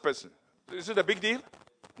last person. Is it a big deal?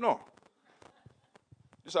 No.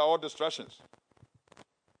 These are all distractions.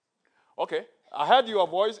 Okay. I heard your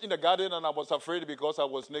voice in the garden and I was afraid because I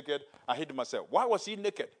was naked. I hid myself. Why was he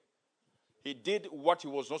naked? He did what he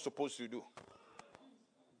was not supposed to do.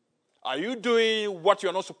 Are you doing what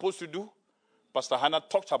you're not supposed to do? Pastor Hannah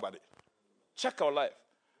talked about it. Check our life.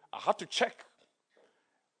 I have to check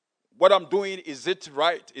what I'm doing. Is it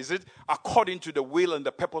right? Is it according to the will and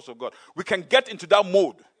the purpose of God? We can get into that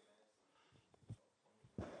mode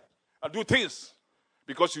and do things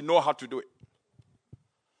because you know how to do it.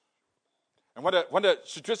 And when the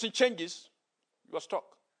situation changes, you are stuck.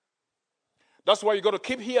 That's why you got to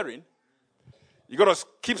keep hearing, you got to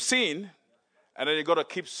keep seeing, and then you got to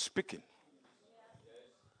keep speaking.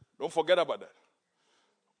 Don't forget about that.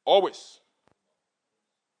 Always.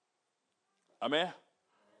 Amen.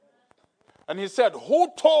 And he said, who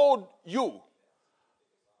told you?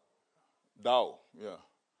 Thou, yeah.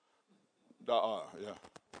 Thou, yeah.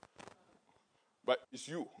 But it's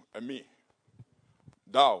you and me.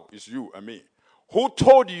 Thou is you and me. Who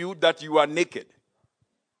told you that you are naked?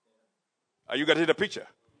 Are you getting the picture?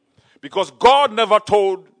 Because God never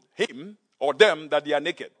told him or them that they are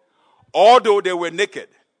naked, although they were naked.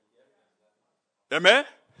 Amen?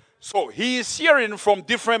 So he is hearing from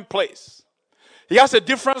different place. He has a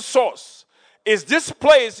different source. Is this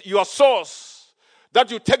place your source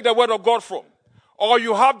that you take the word of God from? Or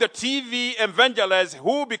you have the TV evangelists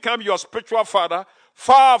who become your spiritual father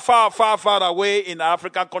far, far, far, far away in the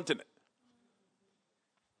African continent?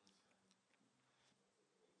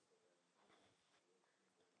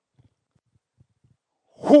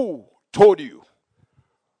 Who told you?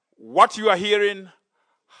 What you are hearing,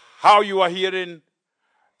 how you are hearing,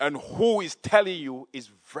 and who is telling you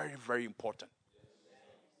is very, very important.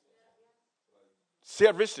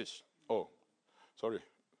 Services. Oh, sorry.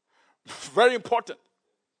 Very important.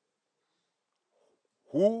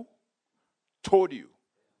 Who told you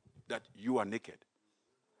that you are naked?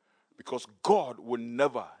 Because God will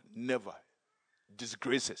never, never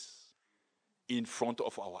disgrace us in front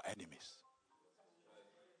of our enemies.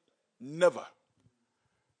 Never.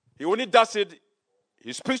 He only does it.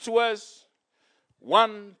 He speaks to us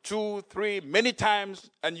 1, 2, 3, many times,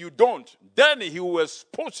 and you don't. Then he will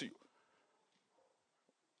expose you.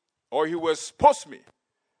 Or he will expose me.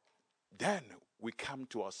 Then we come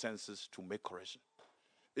to our senses to make correction.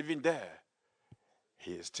 Even there,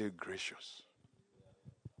 he is still gracious.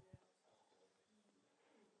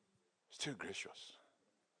 Still gracious.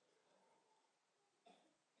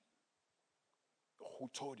 Who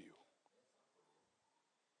told you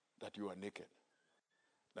that you are naked?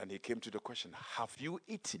 Then he came to the question, have you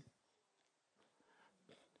eaten?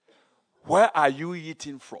 Where are you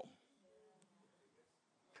eating from?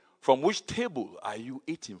 From which table are you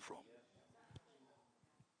eating from?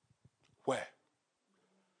 Where?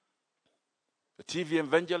 The TV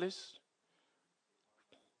evangelist?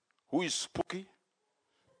 Who is spooky?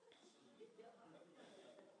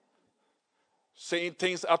 Saying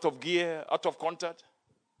things out of gear, out of contact?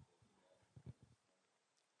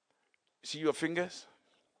 See your fingers?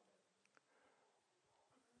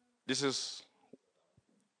 This is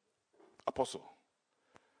apostle.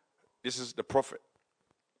 This is the prophet.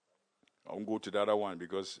 I won't go to the other one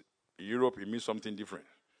because in Europe it means something different.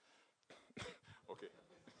 Okay.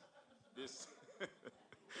 This.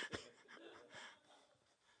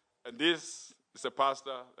 And this is a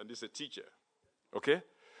pastor and this is a teacher. Okay?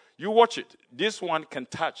 You watch it. This one can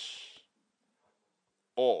touch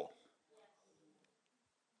all.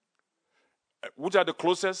 Which are the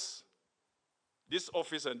closest? This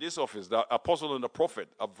office and this office, the apostle and the prophet,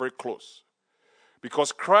 are very close.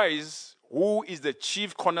 Because Christ, who is the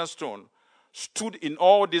chief cornerstone, stood in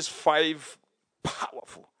all these 5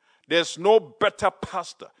 powerful. There's no better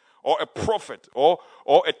pastor or a prophet or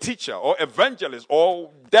a teacher or evangelist,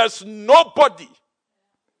 or there's nobody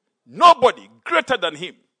greater than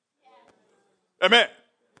him. Amen.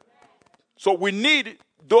 So we need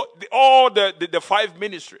all the 5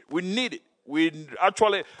 ministry. We need it.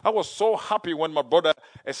 I was so happy when my brother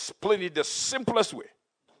explained it the simplest way.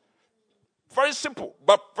 Very simple,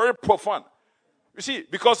 but very profound. You see,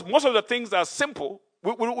 because most of the things that are simple,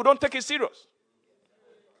 we don't take it serious.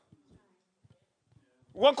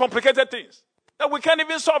 We want complicated things that we can't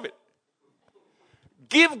even solve it.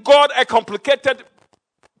 Give God a complicated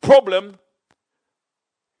problem,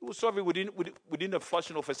 he will solve it within a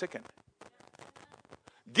fraction of a second.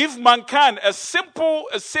 Give mankind a simple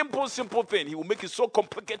thing. He will make it so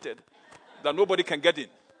complicated that nobody can get in.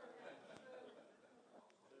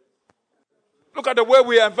 Look at the way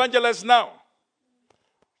we evangelize now.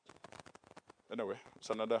 Anyway, it's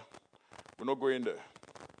another. We're not going there.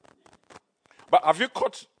 But have you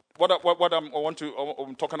caught what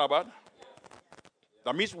I'm talking about?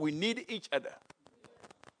 That means we need each other.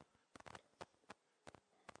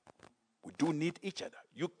 We do need each other.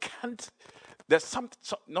 You can't. There's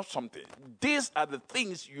not something. These are the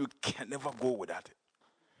things you can never go without it.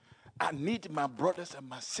 I need my brothers and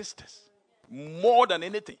my sisters. more than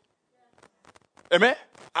anything. Amen?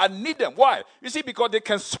 I need them. Why? You see, because they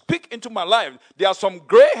can speak into my life. There are some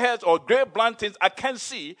gray hairs or gray blind things I can't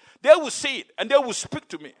see. They will see it and they will speak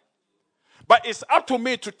to me. But it's up to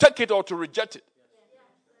me to take it or to reject it.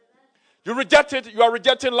 You reject it, you are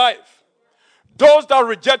rejecting life. Those that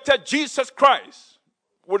rejected Jesus Christ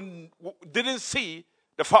didn't see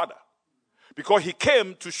the Father, because he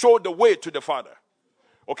came to show the way to the Father.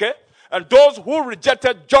 Okay? And those who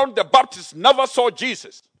rejected John the Baptist never saw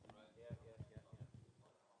Jesus.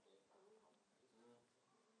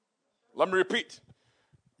 Let me repeat.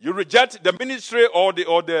 You reject the ministry or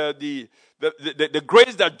the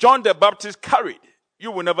grace that John the Baptist carried,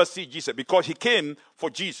 you will never see Jesus, because he came for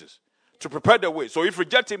Jesus to prepare the way. So if you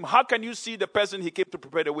reject him, how can you see the person he came to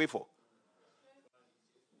prepare the way for?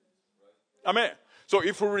 Amen. So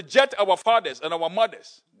if we reject our fathers and our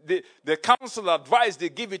mothers, the counsel, advice they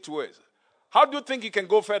give it to us, how do you think you can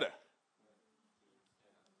go further?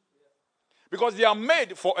 Because they are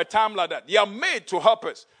made for a time like that. They are made to help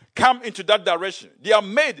us come into that direction. They are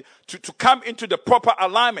made to come into the proper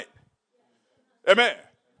alignment. Amen.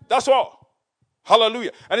 That's all.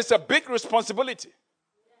 Hallelujah. And it's a big responsibility.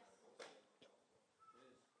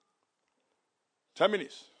 10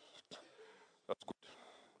 minutes. That's good.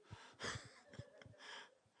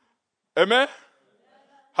 Amen.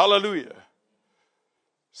 Hallelujah.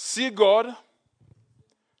 See God,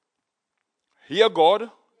 hear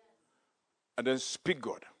God, and then speak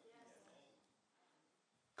God.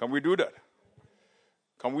 Can we do that?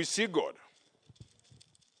 Can we see God,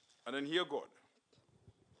 and then hear God,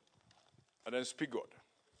 and then speak God?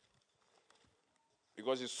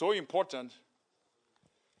 Because it's so important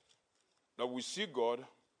that we see God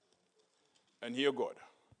and hear God.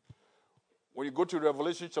 When you go to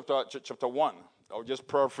Revelation chapter 1, I'll just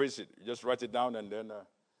paraphrase it. You just write it down and then...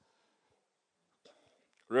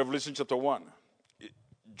 Revelation chapter 1.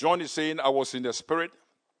 John is saying, I was in the spirit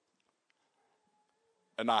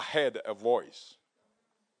and I heard a voice.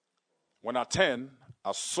 When I turned,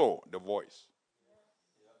 I saw the voice.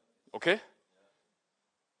 Okay?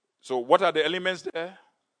 So what are the elements there?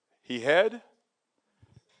 He heard,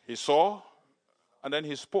 he saw, and then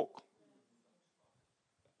he spoke.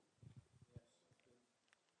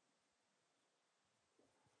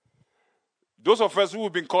 Those of us who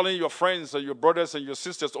have been calling your friends and your brothers and your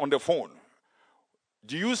sisters on the phone,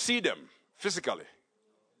 do you see them physically?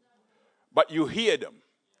 But you hear them.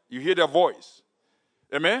 You hear their voice.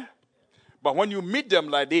 Amen? But when you meet them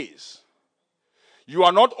like this, you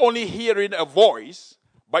are not only hearing a voice,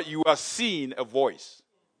 but you are seeing a voice.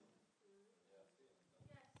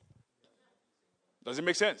 Does it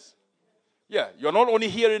make sense? Yeah, you're not only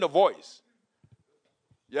hearing a voice.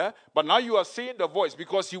 Yeah, but now you are seeing the voice,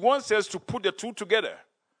 because he wants us to put the two together.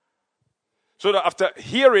 So that after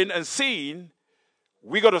hearing and seeing,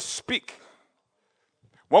 we got to speak.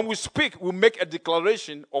 When we speak, we make a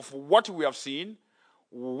declaration of what we have seen,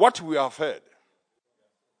 what we have heard.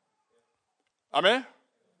 Amen?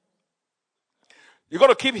 You got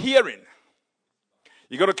to keep hearing.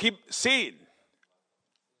 You got to keep seeing.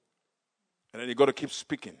 And then you got to keep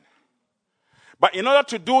speaking. But in order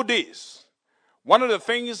to do this, one of the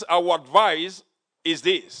things I would advise is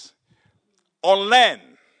this: unlearn.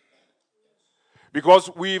 Because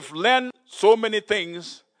we've learned so many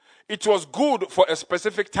things. It was good for a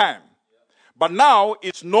specific time, but now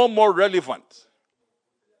it's no more relevant.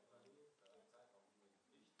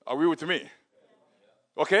 Are we with me?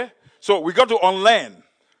 Okay? So we got to unlearn.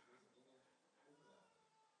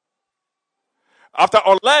 After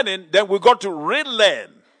unlearning, then we got to relearn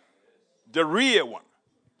the real one.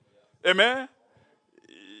 Amen?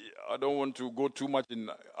 I don't want to go too much in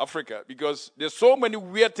Africa, because there's so many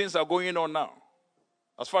weird things are going on now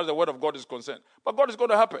as far as the word of God is concerned. But God is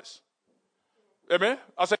going to help us. Amen?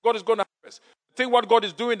 I said God is going to help us. I think what God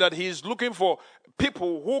is doing, that he is looking for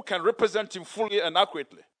people who can represent him fully and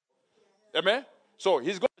accurately. Amen? So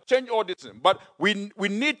he's going to change all this. But we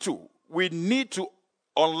need to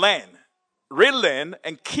unlearn, relearn,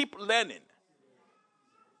 and keep learning.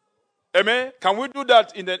 Amen? Can we do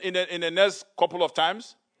that in the next couple of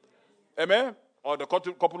times? Amen? Or the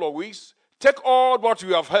couple of weeks? Take all what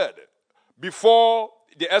you have heard before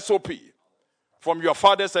the SOP from your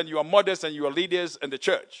fathers and your mothers and your leaders and the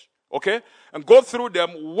church. Okay? And go through them.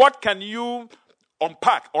 What can you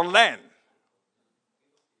unpack, unlearn?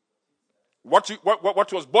 What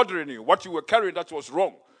was bothering you? What you were carrying that was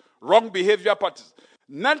wrong? Wrong behavior patterns.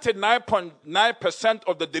 99.9%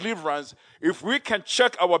 of the deliverance, if we can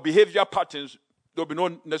check our behavior patterns, there will be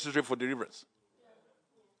no necessary for deliverance.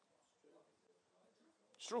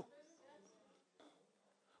 It's true.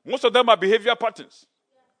 Most of them are behavior patterns.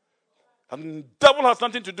 And the devil has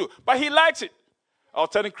nothing to do. But he likes it. I was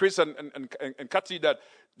telling Chris and Kathy that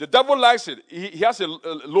the devil likes it. He has a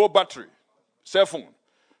low battery cell phone.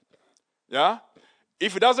 Yeah?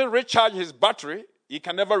 If he doesn't recharge his battery, he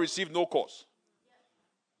can never receive no calls.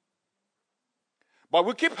 But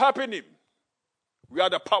we keep helping him. We are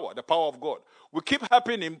the power of God. We keep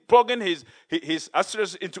helping him, plugging his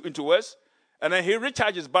access into us, and then he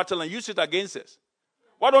recharges his battery and uses it against us.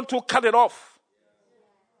 Why don't you cut it off?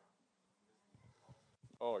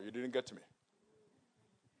 Oh, you didn't get me.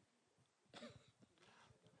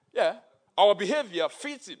 Yeah. Our behavior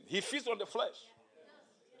feeds him. He feeds on the flesh.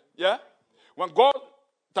 Yeah? When God,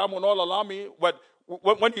 time will not allow me, but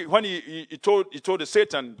when he told the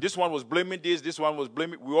Satan, this one was blaming this one was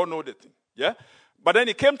blaming, we all know the thing. Yeah? But then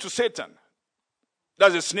he came to Satan.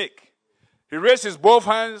 That's a snake. He raised his both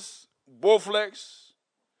hands, both legs,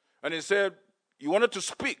 and he said, you wanted to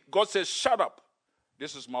speak. God says, shut up.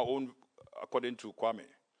 This is my own, according to Kwame.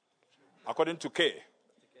 According to K.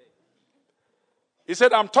 He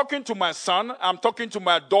said, I'm talking to my son. I'm talking to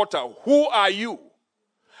my daughter. Who are you?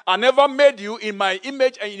 I never made you in my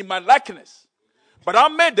image and in my likeness. But I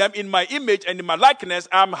made them in my image and in my likeness.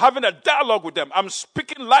 I'm having a dialogue with them. I'm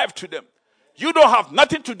speaking life to them. You don't have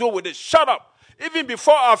nothing to do with it. Shut up. Even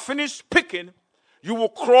before I finish speaking, you will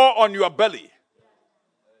crawl on your belly.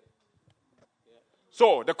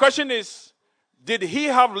 So the question is, did he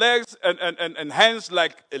have legs and hands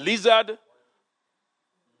like a lizard?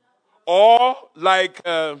 Or like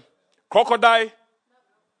a crocodile?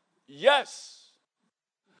 Yes.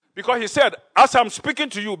 Because he said, as I'm speaking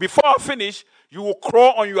to you, before I finish, you will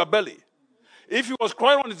crawl on your belly. If he was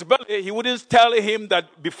crawling on his belly, he wouldn't tell him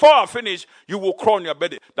that before I finish, you will crawl on your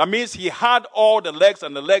belly. That means he had all the legs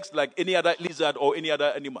and the legs like any other lizard or any other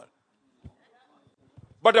animal.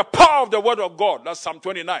 But the power of the word of God, that's Psalm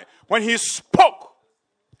 29. When he spoke,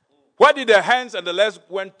 where did the hands and the legs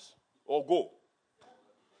went or go?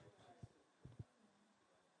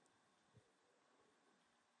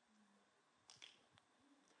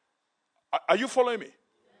 Are you following me?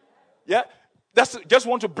 Yeah? Just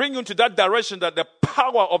want to bring you into that direction that the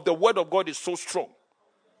power of the word of God is so strong.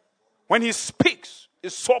 When he speaks,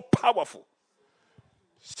 it's so powerful.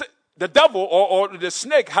 The devil or the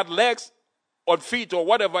snake had legs or feet or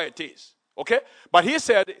whatever it is. Okay? But he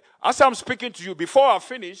said, as I'm speaking to you, before I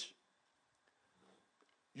finish,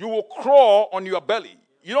 you will crawl on your belly.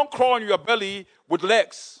 You don't crawl on your belly with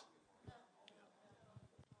legs.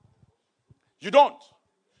 You don't.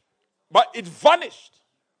 But it vanished.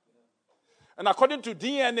 And according to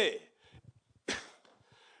DNA,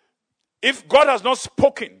 if God has not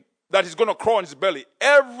spoken that he's going to crawl on his belly,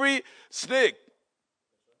 every snake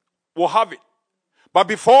will have it. But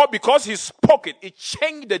because he spoke it, it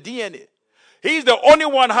changed the DNA. He's the only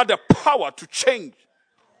one who had the power to change.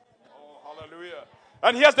 Oh, hallelujah.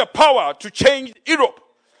 And he has the power to change Europe.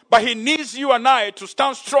 But he needs you and I to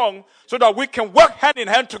stand strong so that we can work hand in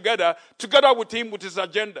hand together with him, with his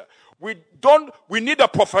agenda. We need the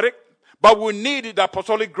prophetic, but we need the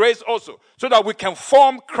apostolic grace also, so that we can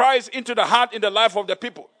form Christ into the heart in the life of the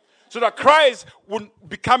people. So that Christ will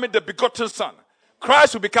become the begotten son.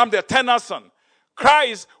 Christ will become the eternal son.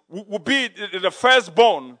 Christ will be the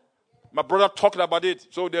firstborn. My brother talked about it,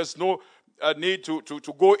 so there's no need to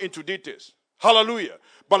go into details. Hallelujah.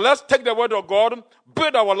 But let's take the word of God,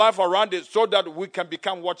 build our life around it so that we can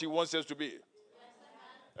become what he wants us to be.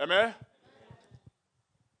 Amen?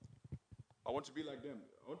 I want to be like them.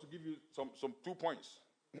 I want to give you some 2 points.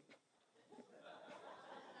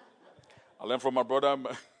 I learned from my brother.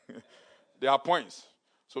 There are points.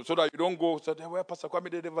 So that you don't go, well, Pastor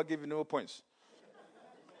Kwame, they never give you no points.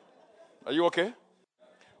 Are you okay?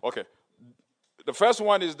 Okay. The first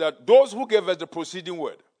one is that those who gave us the preceding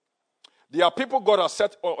word, there are people God has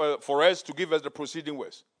set for us to give us the preceding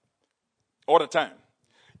words all the time.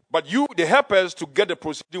 But they help us to get the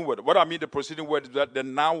preceding word. What I mean the preceding word is that the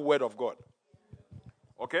noun word of God.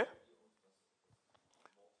 Okay?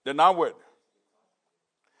 The noun word.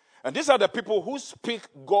 And these are the people who speak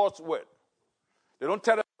God's word. They don't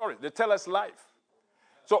tell us stories. They tell us life.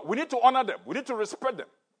 So we need to honor them. We need to respect them.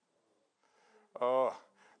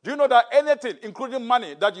 Do you know that anything, including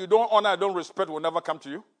money, that you don't honor and don't respect will never come to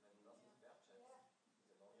you?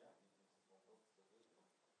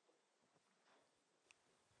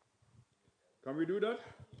 Can we do that?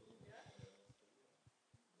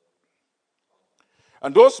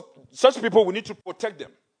 And such people, we need to protect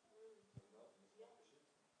them.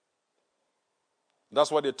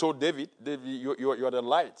 That's what they told David. David, you are the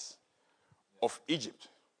lights of Egypt.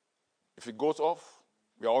 If it goes off,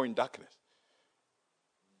 we are all in darkness.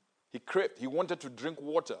 He craved. He wanted to drink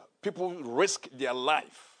water. People risk their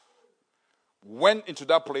life went into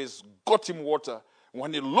that place, got him water.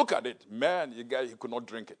 When he looked at it, man, he could not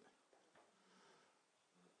drink it.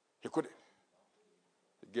 He couldn't.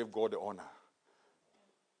 He gave God the honor.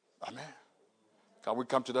 Amen. Can we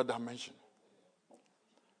come to that dimension?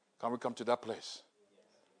 Can we come to that place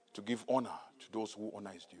to give honor to those who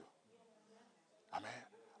honor is due? Amen.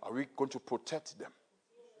 Are we going to protect them?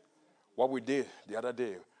 What we did the other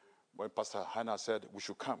day when Pastor Hannah said we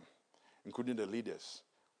should come, including the leaders,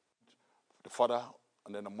 the father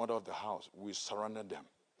and then the mother of the house, we surrounded them.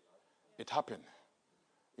 It happened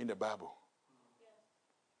in the Bible.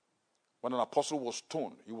 When an apostle was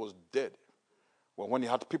stoned, he was dead. But when he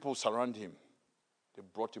had people surround him, they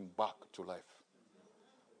brought him back to life.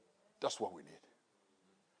 That's what we need.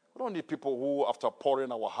 We don't need people who, after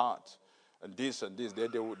pouring our heart and this,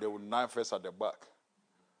 they will knife us at the back.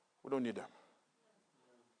 We don't need them.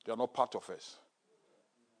 They are not part of us.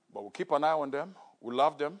 But we keep an eye on them. We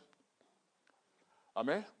love them.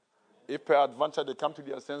 Amen. If per advantage they come to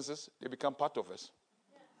their senses, they become part of us.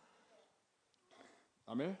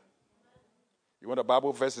 Amen. You want a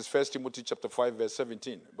Bible verse? It's 1 Timothy chapter 5, verse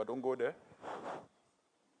 17. But don't go there.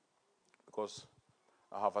 Because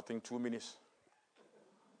I have, I think, 2 minutes.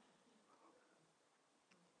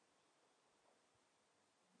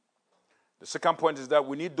 The second point is that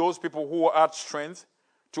we need those people who add strength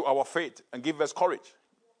to our faith and give us courage.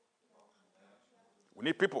 We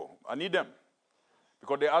need people. I need them.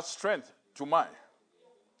 Because they add strength to mine.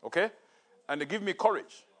 Okay? And they give me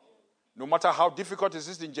courage. No matter how difficult it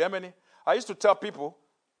is in Germany. I used to tell people,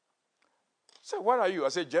 say, where are you? I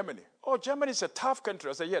say, Germany. Oh, Germany is a tough country.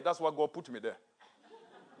 I say, yeah, that's why God put me there.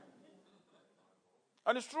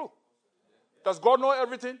 And it's true. Does God know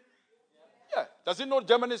everything? Yeah. Does he know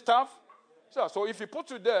Germany is tough? So if he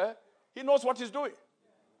puts you there, he knows what he's doing.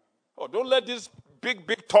 Oh, don't let these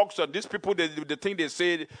big talks and these people, the thing they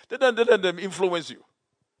say, they don't let them influence you.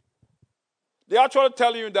 They actually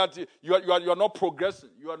tell you that you are not progressing.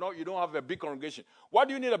 You don't have a big congregation. What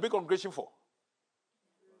do you need a big congregation for?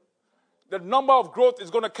 The number of growth is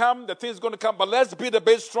going to come, the thing is going to come, but let's be the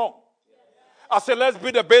base strong. I said, let's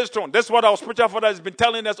be the base strong. That's what our spiritual father has been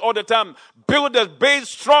telling us all the time. Build the base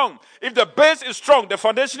strong. If the base is strong, the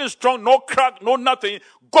foundation is strong, no crack, no nothing,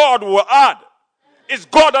 God will add. It's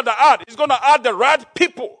God that add. He's going to add the right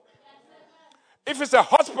people. If it's a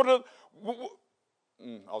hospital,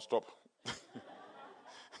 I'll stop.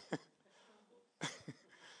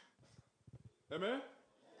 Amen.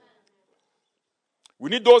 We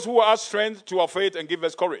need those who add strength to our faith and give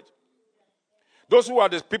us courage. Those who are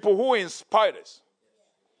the people who inspire us.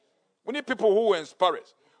 We need people who inspire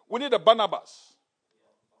us. We need a Barnabas.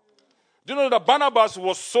 Do you know that Barnabas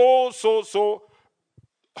was so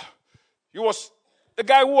he was a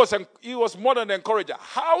guy who was more than an encourager.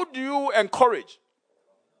 How do you encourage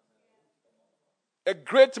a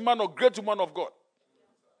great man or great woman of God?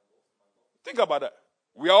 Think about that.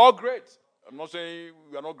 We are all great. I'm not saying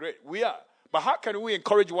we are not great. We are. But how can we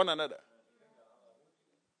encourage one another?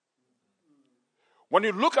 When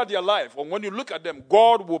you look at their life, or when you look at them,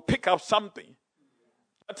 God will pick up something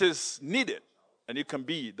that is needed, and you can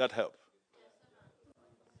be that help.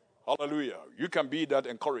 Hallelujah. You can be that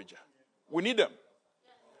encourager. We need them.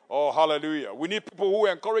 Oh, hallelujah. We need people who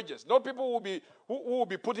encourage us. Not people who will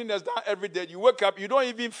be putting us down every day. You wake up, you don't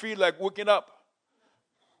even feel like waking up.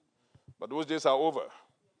 But those days are over.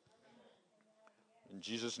 In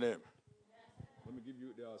Jesus' name. Let me give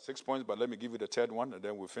you, there are 6 points, but let me give you the third one, and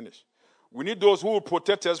then we'll finish. We need those who will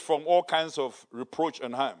protect us from all kinds of reproach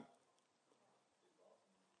and harm.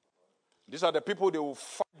 These are the people that will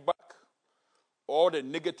fight back all the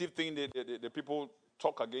negative things the people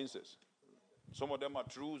talk against us. Some of them are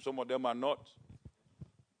true, some of them are not.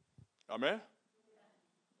 Amen?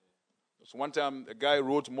 So one time, a guy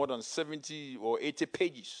wrote more than 70 or 80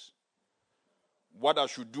 pages. What I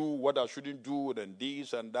should do, what I shouldn't do, and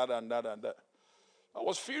this and that and that and that. I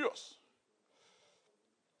was furious.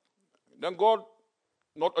 Then God,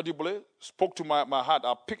 not audibly, spoke to my heart.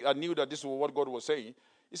 I knew that this was what God was saying.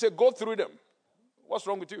 He said, go through them. What's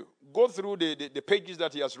wrong with you? Go through the pages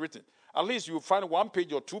that he has written. At least you find 1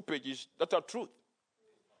 page or 2 pages that are truth.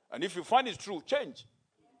 And if you find it's true, change.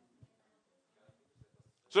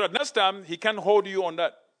 So that next time, he can hold you on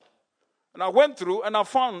that. And I went through and I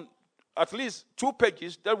found at least 2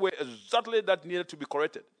 pages that were exactly that needed to be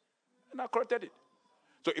corrected. And I corrected it.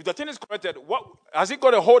 So if the thing is corrected, what has it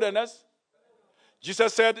got a hold on us?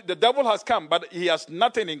 Jesus said, the devil has come, but he has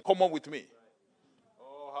nothing in common with me.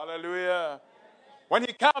 Oh, hallelujah. When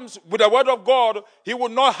he comes with the word of God, he will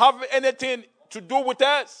not have anything to do with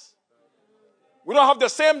us. We don't have the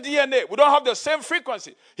same DNA. We don't have the same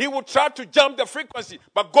frequency. He will try to jump the frequency,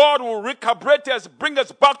 but God will recalibrate us, bring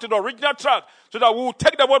us back to the original track so that we will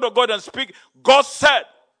take the word of God and speak. God said.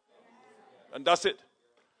 And that's it.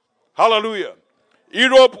 Hallelujah.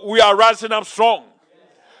 Europe, we are rising up strong.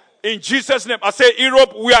 In Jesus' name, I say,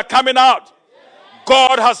 Europe, we are coming out.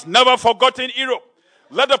 God has never forgotten Europe.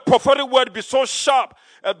 Let the prophetic word be so sharp,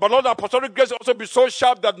 but let the apostolic grace also be so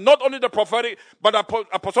sharp that not only the prophetic, but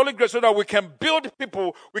apostolic grace so that we can build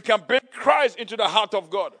people, we can bring Christ into the heart of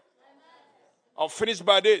God. I'll finish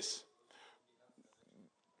by this.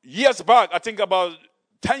 Years back, I think about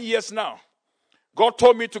 10 years now, God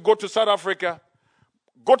told me to go to South Africa.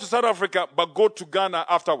 Go to South Africa, but go to Ghana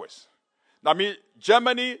afterwards. I mean,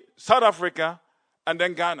 Germany, South Africa, and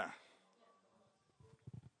then Ghana.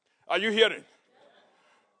 Are you hearing?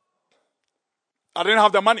 I didn't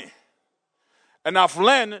have the money. And I've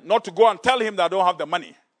learned not to go and tell him that I don't have the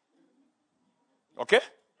money. Okay?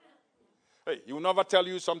 Hey, he will never tell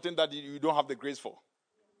you something that you don't have the grace for.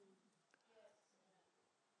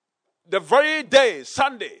 The very day,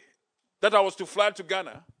 Sunday, that I was to fly to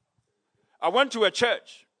Ghana, I went to a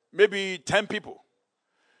church, maybe 10 people.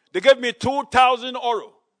 They gave me 2,000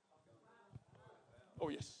 euro. Oh,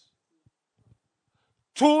 yes.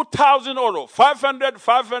 2,000 euro.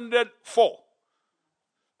 504.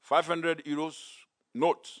 500 euros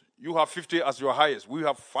note. You have 50 as your highest. We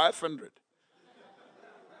have 500.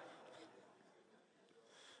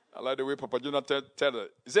 I like the way Papa Jonathan tell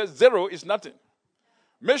it. He says 0 is nothing.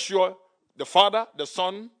 Make sure the Father, the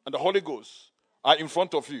Son, and the Holy Ghost are in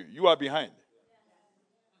front of you. You are behind.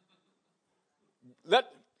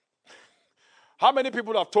 How many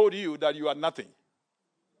people have told you that you are nothing?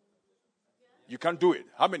 You can't do it.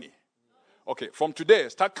 How many? Okay, from today,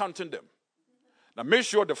 start counting them. Now make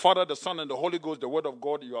sure the Father, the Son, and the Holy Ghost, the Word of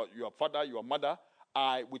God, your father, your mother,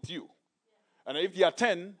 are with you. And if you are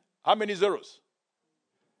 10, how many zeros?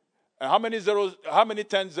 And how many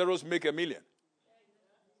 10 zeros make a million?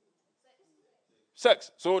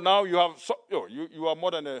 6. So now you have, you are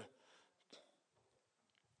more than a,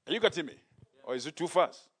 are you getting me? Or is it too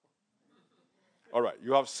fast? All right,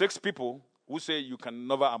 you have 6 people who say you can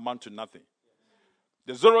never amount to nothing.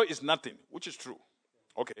 The 0 is nothing, which is true.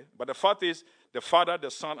 Okay, but the fact is, the Father,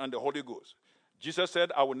 the Son, and the Holy Ghost. Jesus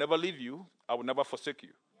said, I will never leave you. I will never forsake you.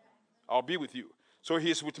 I'll be with you. So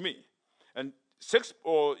he is with me. And 6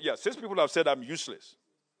 people have said I'm useless.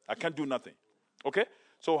 I can't do nothing. Okay,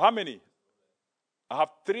 so how many? I have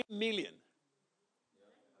 3 million.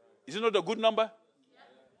 Is it not a good number?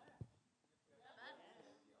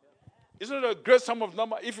 Isn't it a great sum of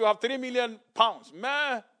number? If you have 3 million pounds,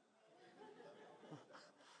 man.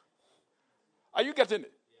 Are you getting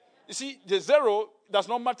it? You see, the 0 does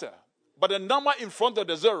not matter. But the number in front of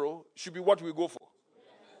the 0 should be what we go for.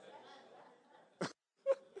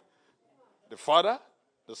 The Father,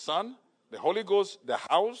 the Son, the Holy Ghost, the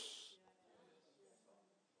house,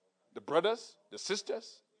 the brothers, the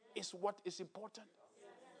sisters, is what is important.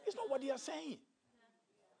 It's not what they are saying.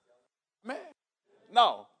 Man.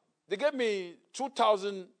 Now, they gave me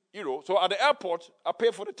 2,000 euros. So at the airport, I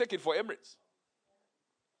paid for the ticket for Emirates.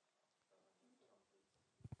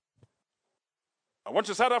 I went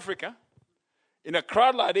to South Africa. In a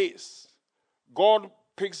crowd like this, God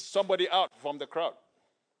picks somebody out from the crowd.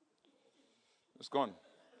 It's gone.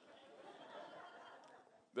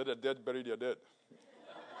 Let the dead bury their dead.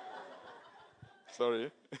 Sorry.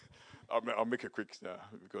 I'll make it quick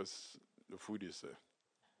because the food is...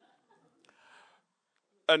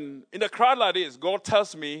 And in a crowd like this, God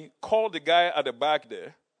tells me, call the guy at the back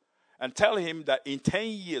there and tell him that in 10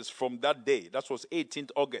 years from that day, that was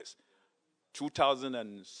 18th August,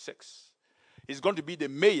 2006, he's going to be the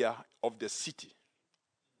mayor of the city.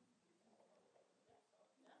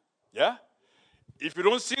 Yeah? If you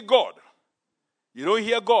don't see God, you don't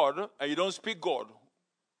hear God, and you don't speak God,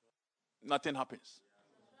 nothing happens.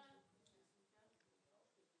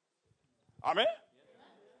 Amen?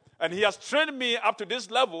 And he has trained me up to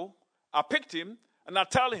this level. I picked him, and I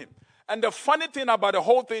tell him. And the funny thing about the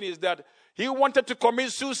whole thing is that he wanted to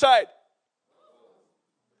commit suicide.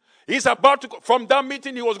 He's about to, from that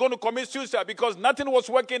meeting, he was going to commit suicide because nothing was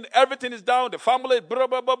working. Everything is down. The family, blah,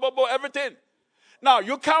 blah, blah, blah, blah, everything. Now,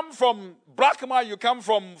 you come from Blackman, you come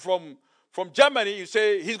from Germany, you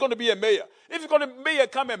say he's going to be a mayor. If he's going to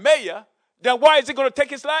become a mayor, then why is he going to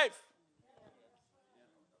take his life?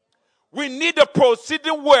 We need a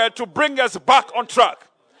proceeding word to bring us back on track.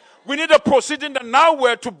 We need a proceeding now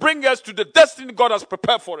word to bring us to the destiny God has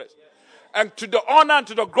prepared for us. And to the honor and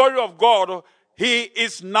to the glory of God, he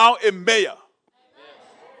is now a mayor.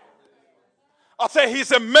 I say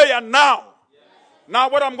he's a mayor now. Now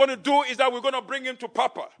what I'm going to do is that we're going to bring him to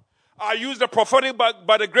Papa. I used the prophetic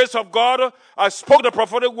by the grace of God. I spoke the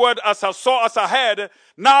prophetic word as I saw, as I heard.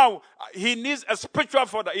 Now he needs a spiritual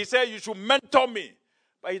father. He said, you should mentor me.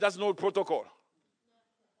 But he doesn't know protocol.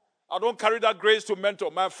 I don't carry that grace to mentor.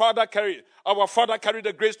 My father carried, our father carried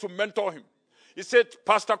the grace to mentor him. He said,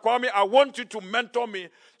 Pastor Kwame, I want you to mentor me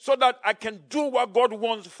so that I can do what God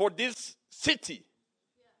wants for this city.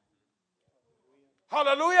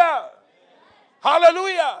 Hallelujah.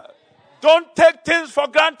 Hallelujah. Don't take things for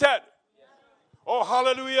granted. Oh,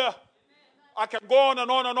 hallelujah. I can go on and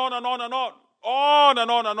on and on and on and on. On and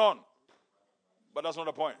on and on. But that's not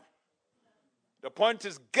the point. The point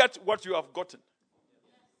is get what you have gotten.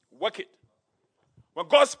 Work it. When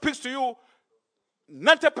God speaks to you,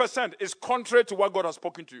 90% is contrary to what God has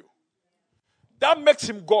spoken to you. That makes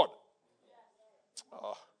him God.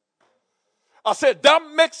 Oh. I said, that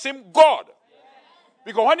makes him God.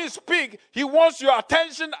 Because when he speaks, he wants your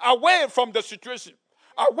attention away from the situation,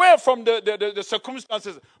 away from the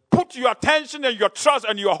circumstances. Put your attention and your trust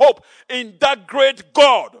and your hope in that great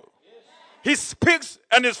God. He speaks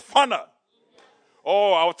and is final.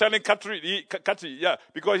 Oh, I was telling Katri, yeah,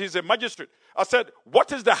 because he's a magistrate. I said,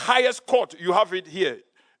 what is the highest court you have it here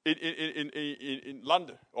in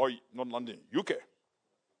London, or not London, UK?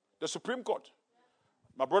 The Supreme Court.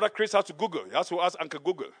 My brother Chris has to Google. He has to ask Uncle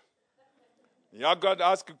Google. Yeah, God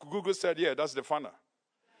asked Google, said, yeah, that's the final.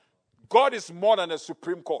 God is more than a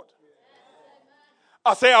Supreme Court.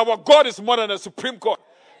 I say our God is more than a Supreme Court.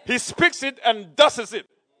 He speaks it and does it.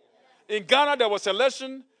 In Ghana, there was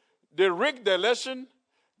election. They rigged the election.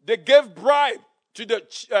 They gave bribe to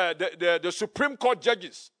the Supreme Court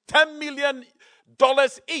judges, $10 million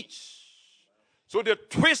each. So they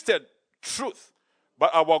twisted truth.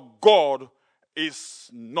 But our God is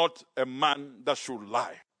not a man that should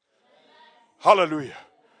lie. Hallelujah.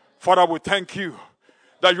 Father, we thank you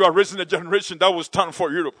that you are raising a generation that will stand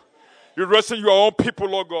for Europe. You're raising your own people,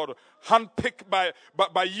 Lord God, handpicked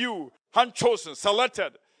by you, hand-chosen,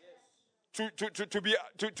 selected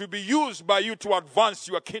to be used by you to advance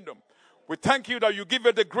your kingdom. We thank you that you give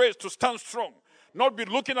it the grace to stand strong, not be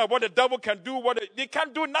looking at what the devil can do. They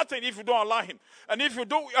can't do nothing if you don't allow him. And if you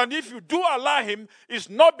do allow him, it's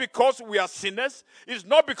not because we are sinners. It's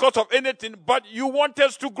not because of anything, but you want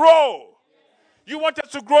us to grow. You want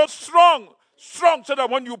us to grow strong, so that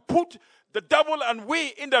when you put the devil and we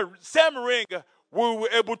in the same ring, we will be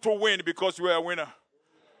able to win because we are a winner.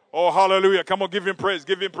 Oh, hallelujah. Come on, give him praise.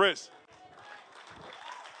 Give him praise.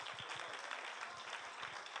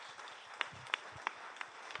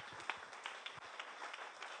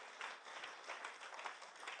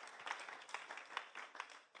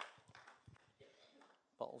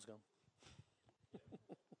 Bottle's gone.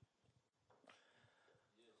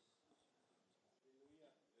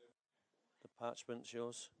 The parchment's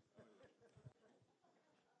yours.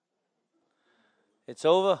 It's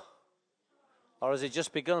over? Or has it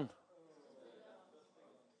just begun?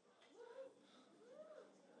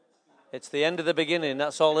 It's the end of the beginning,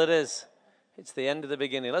 that's all it is. It's the end of the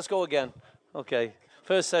beginning. Let's go again. Okay,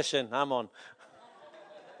 first session, I'm on.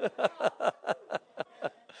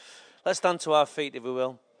 Let's stand to our feet, if we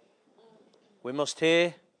will. We must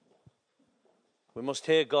hear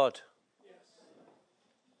God.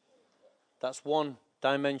 That's one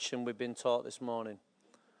dimension we've been taught this morning.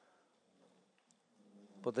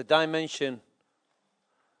 But the dimension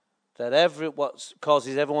that what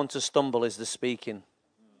causes everyone to stumble is the speaking.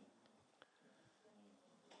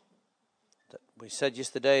 We said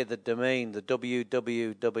yesterday the domain, the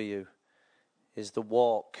WWW, is the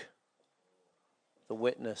walk, the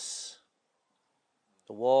witness.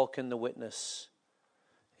 The walk and the witness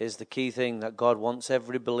is the key thing that God wants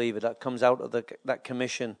every believer that comes out of that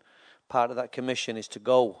commission. Part of that commission is to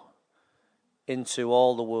go into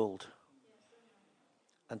all the world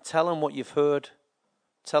and tell them what you've heard,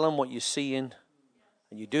 tell them what you're seeing,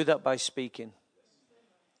 and you do that by speaking.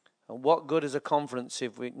 And what good is a conference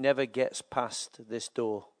if it never gets past this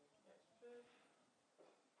door?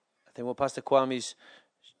 I think what Pastor Kwame's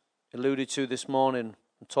alluded to this morning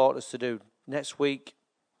and taught us to do, next week,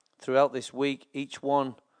 throughout this week, each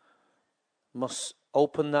one must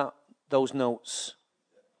open those notes,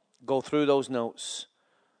 go through those notes,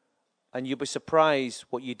 and you'll be surprised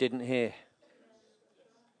what you didn't hear.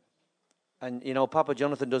 And, you know, Papa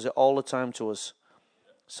Jonathan does it all the time to us.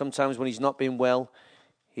 Sometimes when he's not been well,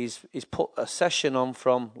 he's put a session on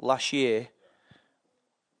from last year,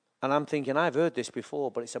 and I'm thinking, I've heard this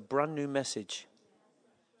before, but it's a brand new message.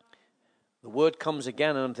 The word comes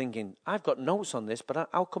again, and I'm thinking, I've got notes on this, but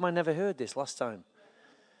how come I never heard this last time?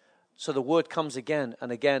 So the word comes again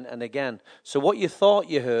and again and again. So what you thought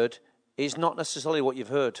you heard is not necessarily what you've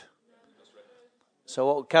heard.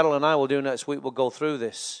 So what Carol and I will do next week, we'll go through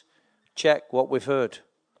this. Check what we've heard.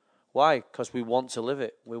 Why? Because we want to live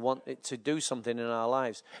it. We want it to do something in our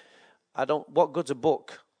lives. What good's a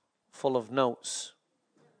book full of notes?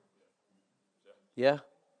 Yeah?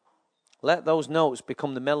 Let those notes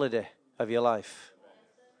become the melody of your life.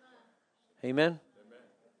 Amen?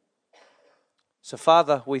 So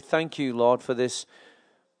Father, we thank you, Lord, for this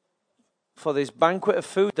banquet of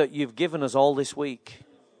food that you've given us all this week.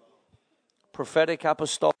 Prophetic,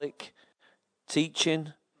 apostolic,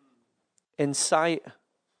 teaching, insight,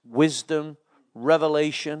 wisdom,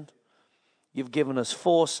 revelation. You've given us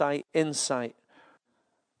foresight, insight.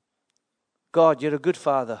 God, you're a good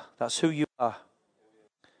Father. That's who you are.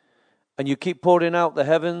 And you keep pouring out the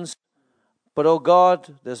heavens. But, oh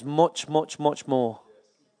God, there's much, much, much more.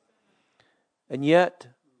 And yet,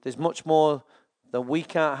 there's much more that we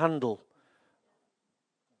can't handle.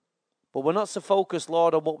 But we're not so focused,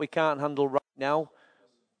 Lord, on what we can't handle right now.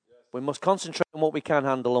 We must concentrate on what we can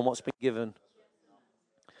handle and what's been given.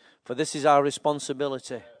 For this is our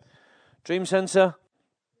responsibility. Dream Center,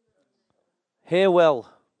 hear well.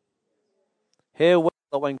 Hear well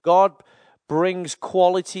that when God brings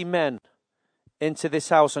quality men into this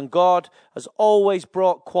house, and God has always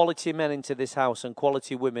brought quality men into this house and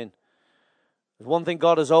quality women. There's one thing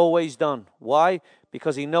God has always done. Why?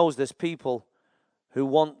 Because he knows there's people who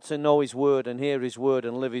want to know his word and hear his word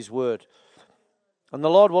and live his word. And the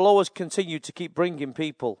Lord will always continue to keep bringing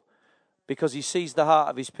people because he sees the heart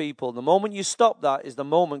of his people. The moment you stop that is the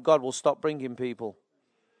moment God will stop bringing people.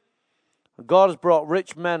 And God has brought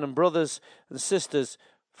rich men and brothers and sisters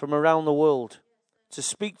from around the world to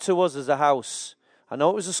speak to us as a house. I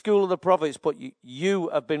know it was a school of the prophets, but you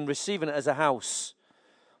have been receiving it as a house.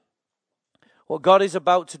 What God is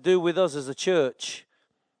about to do with us as a church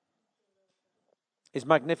is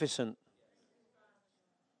magnificent.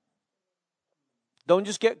 Don't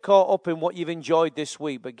just get caught up in what you've enjoyed this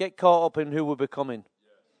week, but get caught up in who we're becoming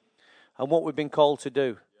and what we've been called to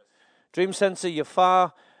do. Dream Center, you're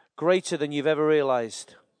far greater than you've ever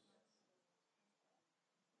realized.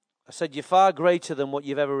 I said you're far greater than what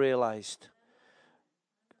you've ever realized.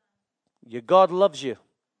 Your God loves you.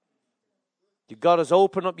 Your God has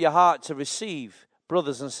opened up your heart to receive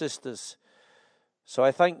brothers and sisters. So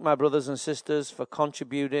I thank my brothers and sisters for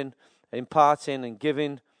contributing, imparting and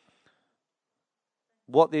giving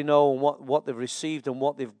what they know and what they've received and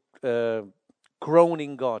what they've grown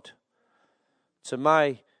in God to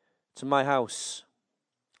my house,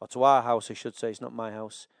 or to our house I should say. It's not my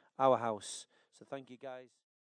house, our house. So thank you guys.